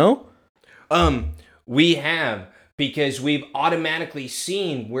distances, no? We have, because we've automatically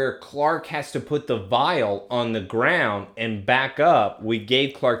seen where Clark has to put the vial on the ground and back up. We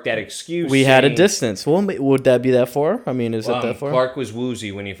gave Clark that excuse. We had a distance. Well, would that be that far? I mean, is it that far? Clark was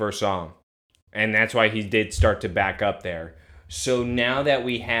woozy when he first saw him. And that's why he did start to back up there. So now that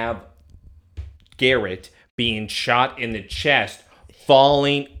we have Garrett being shot in the chest,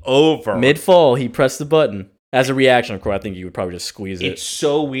 falling over. Mid-fall, he pressed the button. As a reaction, of course, I think you would probably just squeeze it. It's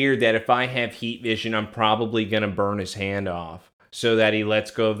so weird that if I have heat vision, I'm probably going to burn his hand off. so that he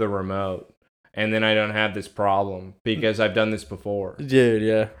lets go of the remote. And then I don't have this problem because I've done this before. Dude,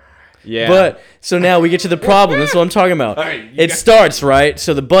 yeah. Yeah. But, so now we get to the problem. This is what I'm talking about. All right, It starts, right?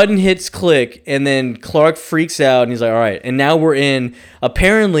 So the button hits click, and then Clark freaks out, and he's like, all right. And now we're in,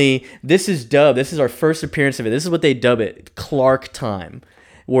 apparently, this is dubbed. This is our first appearance of it. This is what they dub it, Clark time,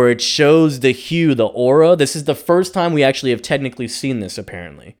 where it shows the hue, the aura. This is the first time we actually have technically seen this,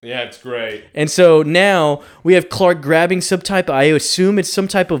 apparently. Yeah, it's great. And so now we have Clark grabbing some type, I assume it's some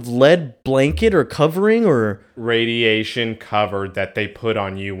type of lead blanket or covering or... Radiation cover that they put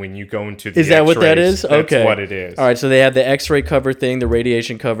on you when you go into the Is that what that X-rays. is? Okay. That's what it is. All right, so they have the X-ray cover thing, the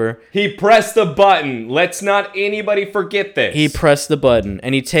radiation cover. He pressed the button. Let's not anybody forget this. He pressed the button,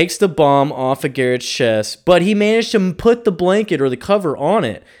 and he takes the bomb off of Garrett's chest, but he managed to put the blanket or the cover on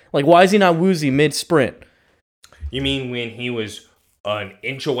it. Like, why is he not woozy mid-sprint? You mean when he was an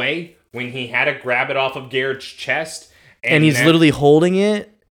inch away? When he had to grab it off of Garrett's chest? And he's literally holding it?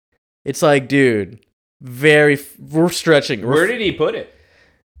 It's like, dude, we're stretching. Where did he put it?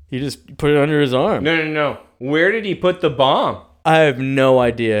 He just put it under his arm. No. Where did he put the bomb? I have no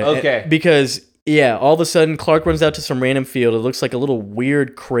idea. Okay. Because, yeah, all of a sudden, Clark runs out to some random field. It looks like a little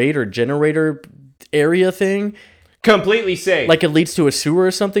weird crate or generator area thing. Completely safe. Like it leads to a sewer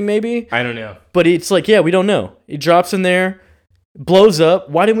or something, maybe? I don't know. But it's like, yeah, we don't know. He drops in there, blows up.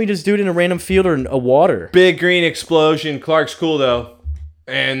 Why didn't we just do it in a random field or in a water? Big green explosion. Clark's cool, though.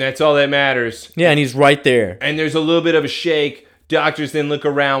 And that's all that matters. Yeah, and he's right there. And there's a little bit of a shake. Doctors then look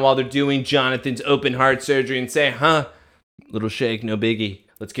around while they're doing Jonathan's open heart surgery and say, little shake, no biggie.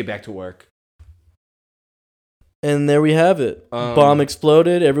 Let's get back to work. And there we have it. Bomb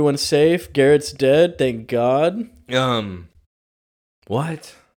exploded. Everyone's safe. Garrett's dead. Thank God.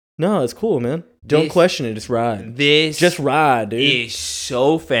 What? No, it's cool, man. Don't question it. Just ride. Just ride, dude. Is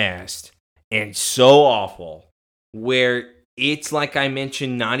so fast and so awful where it's like I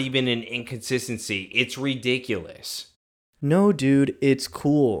mentioned, not even an inconsistency. It's ridiculous. No, dude, it's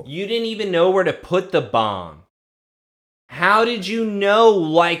cool. You didn't even know where to put the bomb. How did you know,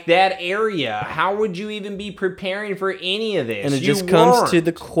 like, that area? How would you even be preparing for any of this? And it just comes to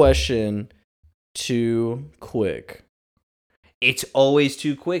the question, too quick. It's always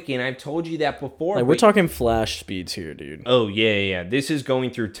too quick, and I've told you that before. Like, we're talking flash speeds here, dude. Oh, yeah. This is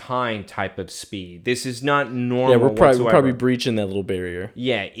going through time type of speed. This is not normal. Yeah, we're probably breaching that little barrier.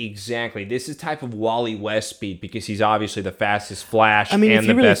 Yeah, exactly. This is type of Wally West speed because he's obviously the fastest Flash. I mean, and if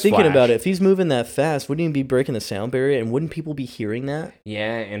you're the really best thinking Flash. about it, if he's moving that fast, wouldn't he be breaking the sound barrier? And wouldn't people be hearing that?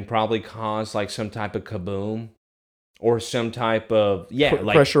 Yeah, and probably cause like some type of kaboom. Or some type of,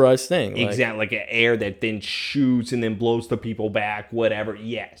 like pressurized thing. Exactly, like an air that then shoots and then blows the people back, whatever.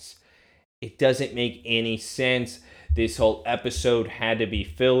 Yes. It doesn't make any sense. This whole episode had to be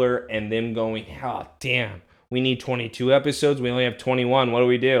filler and them going, oh, damn, we need 22 episodes. We only have 21. What do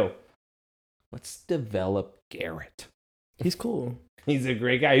we do? Let's develop Garrett. He's cool. He's a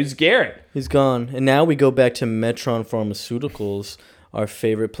great guy. Who's Garrett? He's gone. And now we go back to Metron Pharmaceuticals, our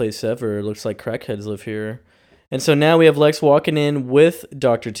favorite place ever. It looks like crackheads live here. And so now we have Lex walking in with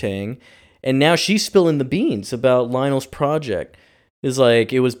Dr. Tang, and now she's spilling the beans about Lionel's project. It's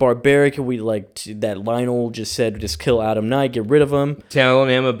like, it was barbaric, and that Lionel just said, just kill Adam Knight, get rid of him. Telling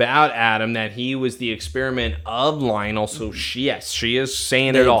him about Adam, that he was the experiment of Lionel, so she is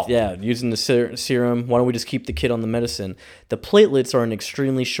saying it all. Yeah, using the serum, why don't we just keep the kid on the medicine? The platelets are in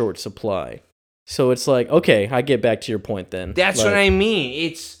extremely short supply. So it's like, okay, I get back to your point then. That's what I mean.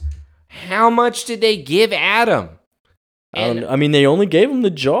 It's... How much did they give Adam? I mean, they only gave him the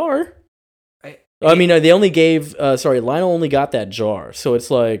jar. They only gave... Lionel only got that jar. So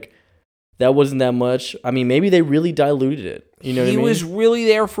it's like, that wasn't that much. I mean, maybe they really diluted it. You know what I mean? He was really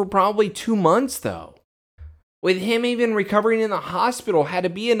there for probably 2 months, though. With him even recovering in the hospital, had to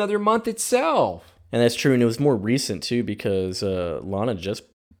be another month itself. And that's true, and it was more recent, too, because Lana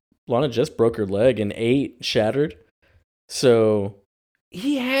just broke her leg and 8 shattered. So...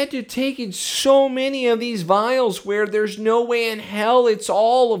 He had to take in so many of these vials where there's no way in hell it's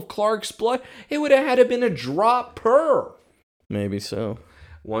all of Clark's blood. It would have had to been a drop per. Maybe so.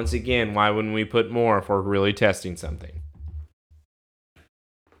 Once again, why wouldn't we put more if we're really testing something?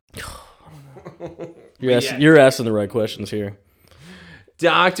 You're asking the right questions here.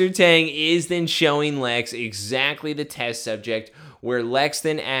 Dr. Tang is then showing Lex exactly the test subject, where Lex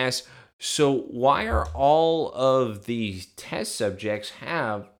then asks, so why are all of the test subjects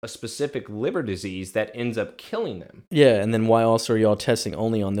have a specific liver disease that ends up killing them? Yeah, and then why also are y'all testing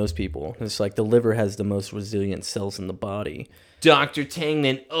only on those people? It's like the liver has the most resilient cells in the body. Dr. Tang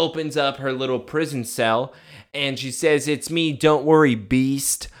then opens up her little prison cell, and she says, it's me, don't worry,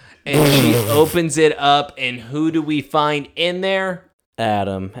 beast. And she opens it up, and who do we find in there?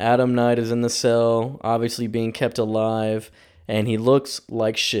 Adam. Adam Knight is in the cell, obviously being kept alive, and he looks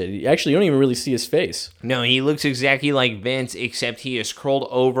like shit. Actually, you don't even really see his face. No, he looks exactly like Vince, except he is curled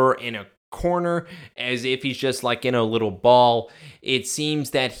over in a corner as if he's just like in a little ball. It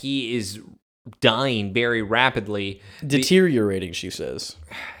seems that he is dying very rapidly. Deteriorating, she says.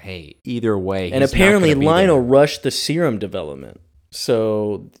 Hey, either way. And apparently Lionel rushed the serum development.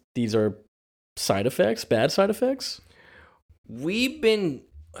 So these are side effects, bad side effects? We've been...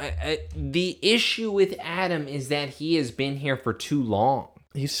 the issue with Adam is that he has been here for too long.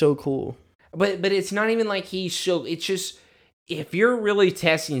 He's so cool. But it's not even like he's so... It's just... If you're really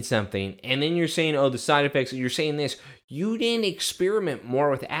testing something and then you're saying, oh, the side effects, you're saying this, you didn't experiment more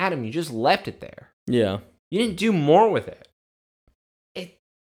with Adam. You just left it there. Yeah. You didn't do more with it. It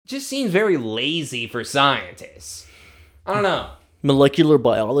just seems very lazy for scientists. I don't know. Molecular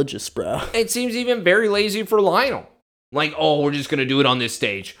biologist, bro. It seems even very lazy for Lionel. Like, oh, we're just going to do it on this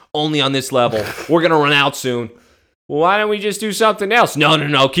stage. Only on this level. We're going to run out soon. Well, why don't we just do something else?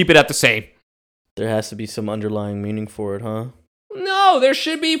 No. Keep it at the same. There has to be some underlying meaning for it, huh? No, there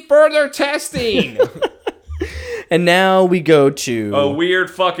should be further testing. And now we go to a weird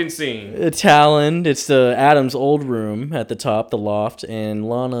fucking scene. Talon. It's the Adam's old room at the top, the loft, and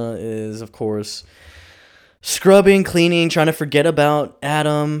Lana is, of course, scrubbing, cleaning, trying to forget about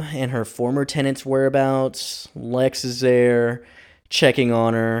Adam and her former tenant's whereabouts. Lex is there, checking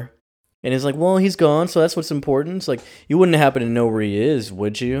on her, and is like, "Well, he's gone, so that's what's important." It's like, you wouldn't happen to know where he is,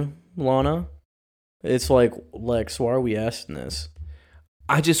 would you, Lana? It's like, Lex, why are we asking this?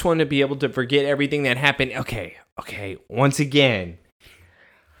 I just want to be able to forget everything that happened. Okay. Once again.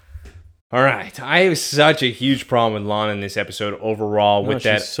 All right. I have such a huge problem with Lana in this episode overall with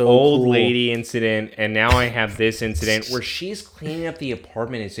that so old cool. lady incident. And now I have this incident where she's cleaning up the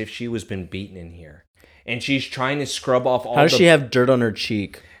apartment as if she was been beaten in here. And she's trying to scrub off all How does she have dirt on her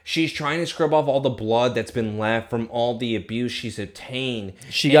cheek? She's trying to scrub off all the blood that's been left from all the abuse she's obtained.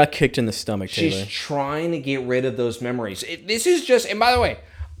 She got kicked in the stomach, Taylor. She's trying to get rid of those memories. This is just, and by the way,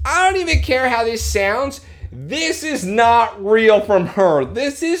 I don't even care how this sounds. This is not real from her.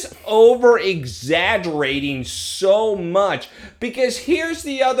 This is over-exaggerating so much. Because here's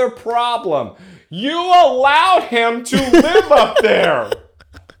the other problem. You allowed him to live up there.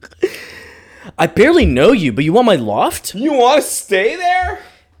 I barely know you, but you want my loft? You want to stay there?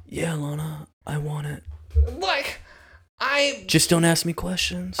 Yeah, Lana, I want it. Like, Just don't ask me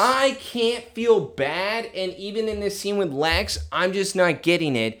questions. I can't feel bad, and even in this scene with Lex, I'm just not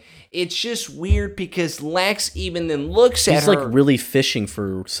getting it. It's just weird because Lex even then looks at her. He's like really fishing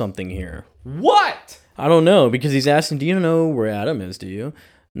for something here. What? I don't know, because he's asking, do you know where Adam is, do you?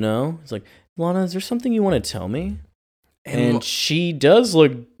 No? He's like, Lana, is there something you want to tell me? And she does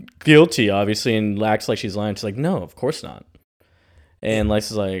look guilty, obviously, and acts like she's lying. She's like, no, of course not. And Lex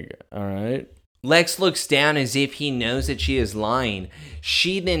is like, all right. Lex looks down as if he knows that she is lying.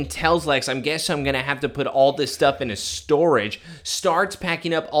 She then tells Lex, I guess I'm going to have to put all this stuff in a storage, starts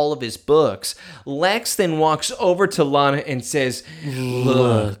packing up all of his books. Lex then walks over to Lana and says,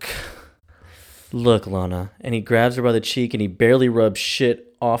 Look, Lana. And he grabs her by the cheek and he barely rubs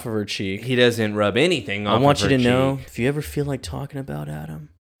shit off of her cheek. He doesn't rub anything off of her cheek. I want you to know, if you ever feel like talking about Adam,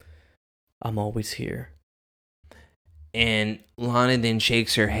 I'm always here. And Lana then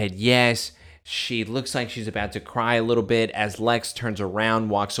shakes her head yes. She looks like she's about to cry a little bit. As Lex turns around,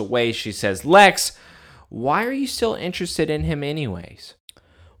 walks away, she says, Lex, why are you still interested in him anyways?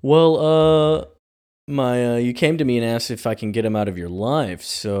 Well, you came to me and asked if I can get him out of your life,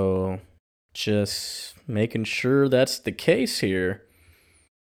 so just making sure that's the case here,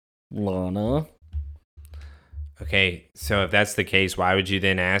 Lana. Okay, so if that's the case, why would you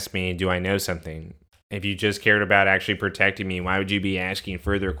then ask me, do I know something? If you just cared about actually protecting me, why would you be asking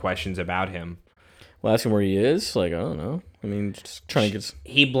further questions about him? Well, asking where he is? Like, I don't know. I mean, just trying to get...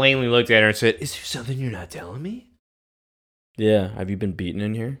 He blatantly looked at her and said, is there something you're not telling me? Yeah, have you been beaten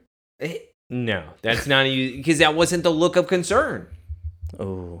in here? No, that's not you, because that wasn't the look of concern.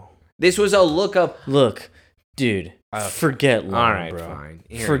 Oh. This was a look of... Look, dude, forget Lana, all right, bro. fine.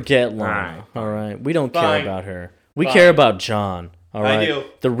 Forget Lana, all right? We don't care about her. We Fine. care about John. All right, I do.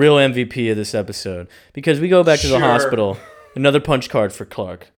 The real MVP of this episode, because we go back to the hospital. Another punch card for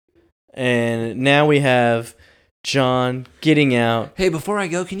Clark, and now we have John getting out. Hey, before I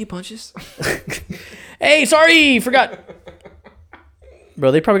go, can you punch us? Hey, sorry, forgot.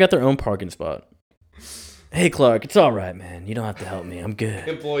 Bro, they probably got their own parking spot. Hey, Clark, it's all right, man. You don't have to help me. I'm good.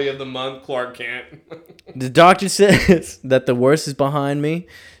 Employee of the month, Clark Kent. The doctor says that the worst is behind me,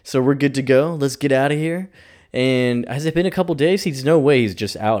 so we're good to go. Let's get out of here. And has it been a couple days? He's no way he's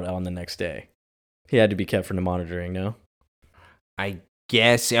just out on the next day. He had to be kept from the monitoring, no? I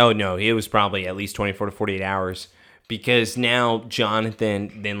guess. Oh, no. It was probably at least 24 to 48 hours. Because now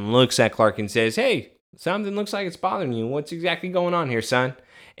Jonathan then looks at Clark and says, hey, something looks like it's bothering you. What's exactly going on here, son?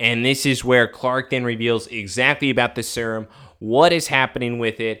 And this is where Clark then reveals exactly about the serum, what is happening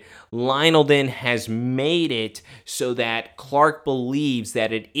with it. Lionel then has made it so that Clark believes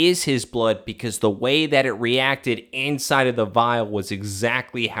that it is his blood because the way that it reacted inside of the vial was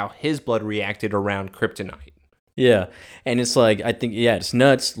exactly how his blood reacted around kryptonite. Yeah, and it's like, I think, yeah, it's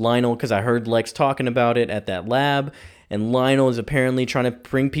nuts. Lionel, because I heard Lex talking about it at that lab, and Lionel is apparently trying to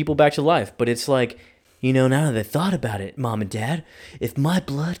bring people back to life. But it's like, you know, now that I thought about it, Mom and Dad, if my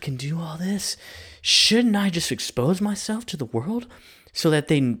blood can do all this, shouldn't I just expose myself to the world so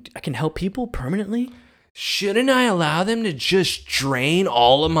that I can help people permanently? Shouldn't I allow them to just drain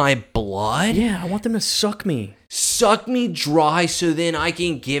all of my blood? Yeah, I want them to suck me. Suck me dry so then I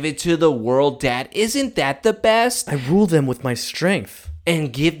can give it to the world, Dad. Isn't that the best? I rule them with my strength.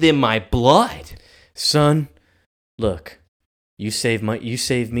 And give them my blood. Son, look, you save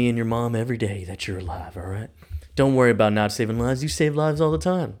me and your mom every day that you're alive, all right? Don't worry about not saving lives. You save lives all the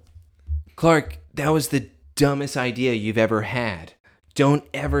time. Clark, that was the dumbest idea you've ever had. Don't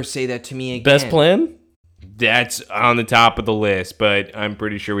ever say that to me again. Best plan? That's on the top of the list, but I'm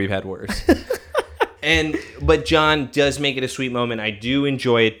pretty sure we've had worse. But John does make it a sweet moment. I do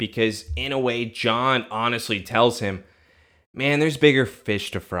enjoy it because, in a way, John honestly tells him, man, there's bigger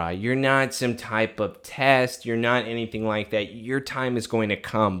fish to fry. You're not some type of test. You're not anything like that. Your time is going to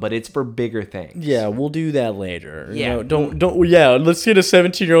come, but it's for bigger things. Yeah, we'll do that later. Yeah. You know, let's get a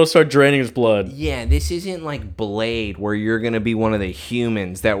 17-year-old start draining his blood. Yeah, this isn't like Blade where you're going to be one of the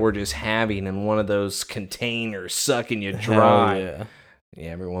humans that we're just having in one of those containers sucking you dry. Hell yeah. Yeah,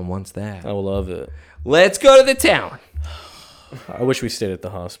 everyone wants that. I love it. Let's go to the town. I wish we stayed at the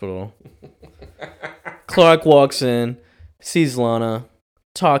hospital. Clark walks in, sees Lana,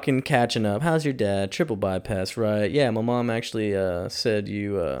 talking, catching up. How's your dad? Triple bypass, right? Yeah, my mom actually said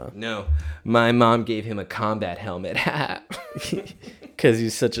you... No, my mom gave him a combat helmet. Because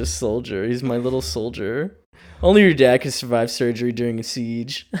he's such a soldier. He's my little soldier. Only your dad could survive surgery during a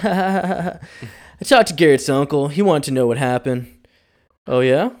siege. I talked to Garrett's uncle. He wanted to know what happened. Oh,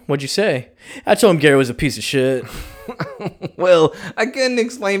 yeah? What'd you say? I told him Garrett was a piece of shit. Well, I couldn't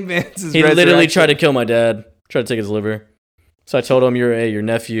explain Vince's He literally tried to kill my dad. Tried to take his liver. So I told him, your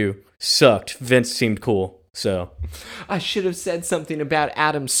nephew sucked. Vince seemed cool, so. I should have said something about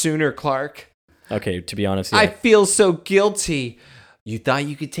Adam sooner, Clark. Okay, to be honest, yeah. I feel so guilty. You thought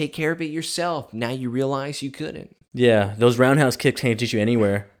you could take care of it yourself. Now you realize you couldn't. Yeah, those roundhouse kicks can't get you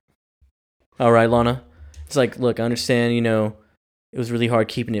anywhere. All right, Lana. It's like, look, I understand, it was really hard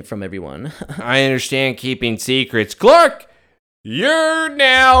keeping it from everyone. I understand keeping secrets. Clark, you're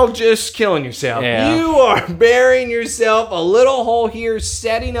now just killing yourself. Yeah. You are burying yourself a little hole here,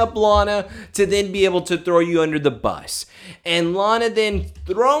 setting up Lana to then be able to throw you under the bus. And Lana then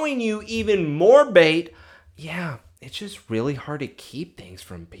throwing you even more bait. Yeah, it's just really hard to keep things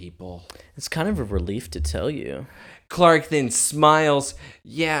from people. It's kind of a relief to tell you. Clark then smiles.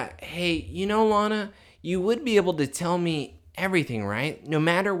 Yeah, hey, Lana, you would be able to tell me everything, right? No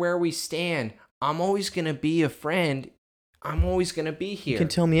matter where we stand, I'm always going to be a friend. I'm always going to be here. You can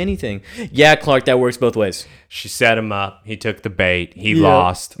tell me anything. Yeah, Clark, that works both ways. She set him up. He took the bait. He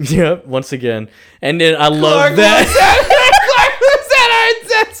lost. Yep, once again. And then I love that. Clark looks at her and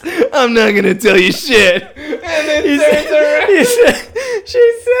says, I'm not going to tell you shit. And then turns around.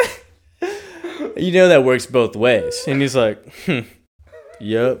 She said, that works both ways. And he's like,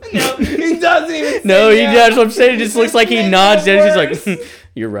 Yep. No, he doesn't even No, he does. That's what I'm saying. It just looks like he nods and he's like,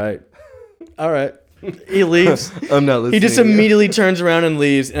 you're right. All right. He leaves. I'm not listening. He just immediately turns around and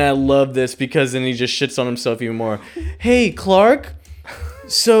leaves. And I love this because then he just shits on himself even more. Hey, Clark.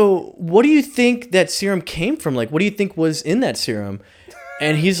 So what do you think that serum came from? Like, what do you think was in that serum?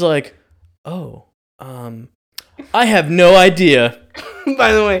 And he's like, oh, I have no idea.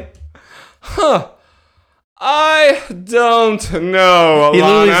 By the way, I don't know. He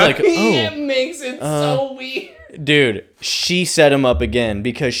literally is like, oh. It makes it so weird. Dude, she set him up again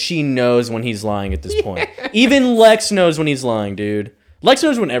because she knows when he's lying at this point. Even Lex knows when he's lying, dude. Lex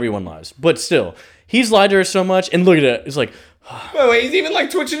knows when everyone lies, but still, he's lied to her so much. And look at it. It's like, by the way, he's even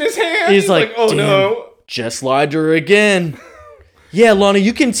like twitching his hand. He's like, oh damn, no. Just lied to her again. Yeah, Lana,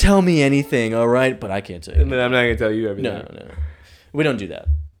 you can tell me anything, all right? But I can't tell you. But I'm not going to tell you everything. No. We don't do that.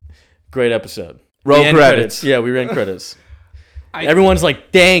 Great episode. Roll credits. Yeah, we ran credits. Everyone's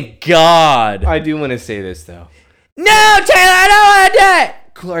like, thank God. I do want to say this, though. No, Taylor, I don't want to do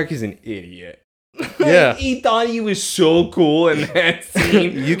it. Clark is an idiot. Yeah. He thought he was so cool in that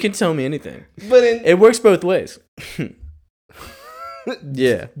scene. You can tell me anything. But It works both ways.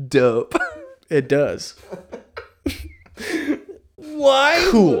 Yeah, dope. it does. Why?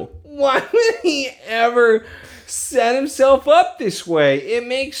 Cool. Why would he ever set himself up this way? It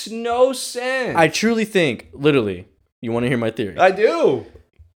makes no sense. I truly think, literally, you want to hear my theory? I do.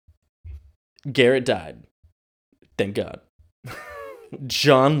 Garrett died. Thank God.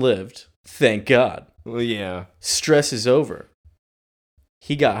 John lived. Thank God. Well, yeah. Stress is over.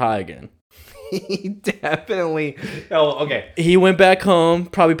 He got high again. He definitely. Oh, okay. He went back home,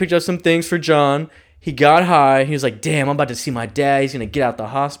 probably picked up some things for John. He got high. He was like, damn, I'm about to see my dad. He's going to get out the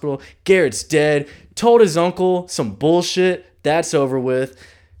hospital. Garrett's dead. Told his uncle some bullshit. That's over with.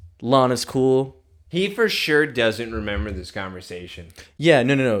 Lana's cool. He for sure doesn't remember this conversation. Yeah,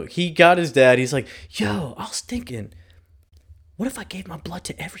 no. He got his dad. He's like, yo, I was thinking, what if I gave my blood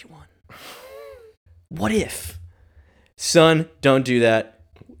to everyone? What if? Son, don't do that.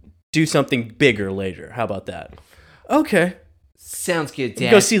 Do something bigger later. How about that? Okay. Sounds good,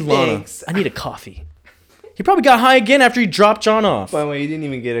 Dad. Go see Lana. Thanks. I need a coffee. He probably got high again after he dropped John off. By the way, he didn't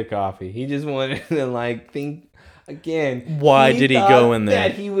even get a coffee. He just wanted to think again. Why did he go in there?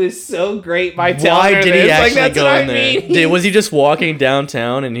 That he was so great by telling Why her did this. he actually that's go what in I there? mean. Was he just walking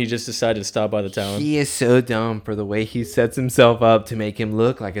downtown and he just decided to stop by the town? He is so dumb for the way he sets himself up to make him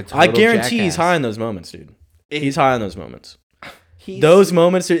look like a total I guarantee he's jackass. high in those moments, dude. He's high in those moments. He's- Those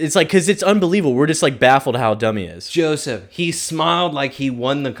moments, it's like, because it's unbelievable. We're just like baffled how dumb he is. Joseph, he smiled like he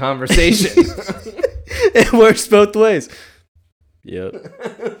won the conversation. It works both ways. Yep.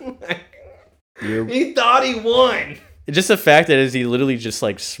 He thought he won. Just the fact that he literally just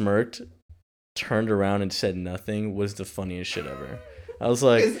like smirked, turned around and said nothing was the funniest shit ever. I was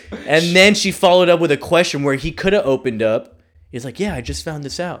like, and then she followed up with a question where he could have opened up. He's like, yeah, I just found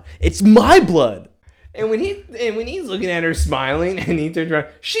this out. It's my blood. And when he's looking at her smiling and he turns around,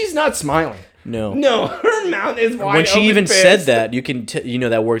 she's not smiling. No. Her mouth is wide When she open even fist. said that, you can,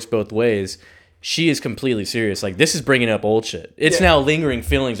 that works both ways. She is completely serious. Like, this is bringing up old shit. It's now lingering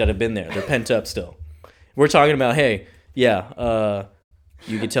feelings that have been there. They're pent up still. We're talking about, hey, yeah,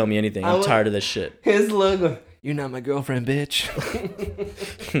 you can tell me anything. I'm tired of this shit. His look, you're not my girlfriend, bitch.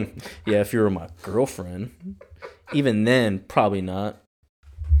 Yeah, if you were my girlfriend. Even then, probably not.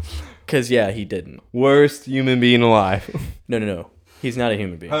 Because, yeah, he didn't. Worst human being alive. No. He's not a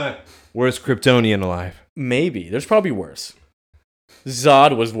human being. Worst Kryptonian alive. Maybe. There's probably worse.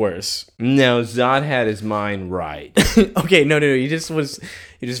 Zod was worse. No, Zod had his mind right. Okay, no. He just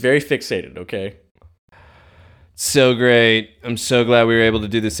very fixated, okay? So great. I'm so glad we were able to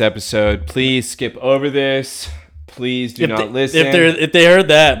do this episode. Please skip over this. Please do not listen. If they heard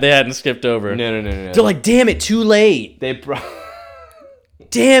that, they hadn't skipped over. No. They're like, damn it, too late.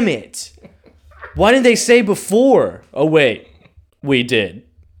 Damn it. Why didn't they say before? Oh, wait. We did.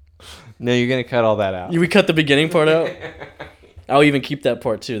 No, you're going to cut all that out. We cut the beginning part out? I'll even keep that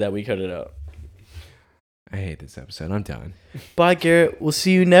part, too, that we cut it out. I hate this episode. I'm done. Bye, Garrett. We'll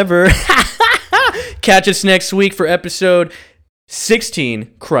see you never. Catch us next week for episode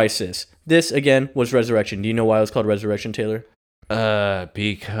 16, Crisis. This, again, was Resurrection. Do you know why it was called Resurrection, Taylor?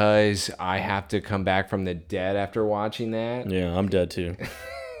 Because I have to come back from the dead after watching that. Yeah, I'm dead, too.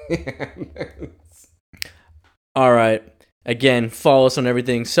 All right. Again, follow us on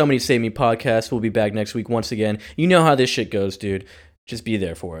everything. Somebody Save Me podcast. We'll be back next week once again. You know how this shit goes, dude. Just be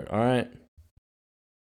there for it, all right?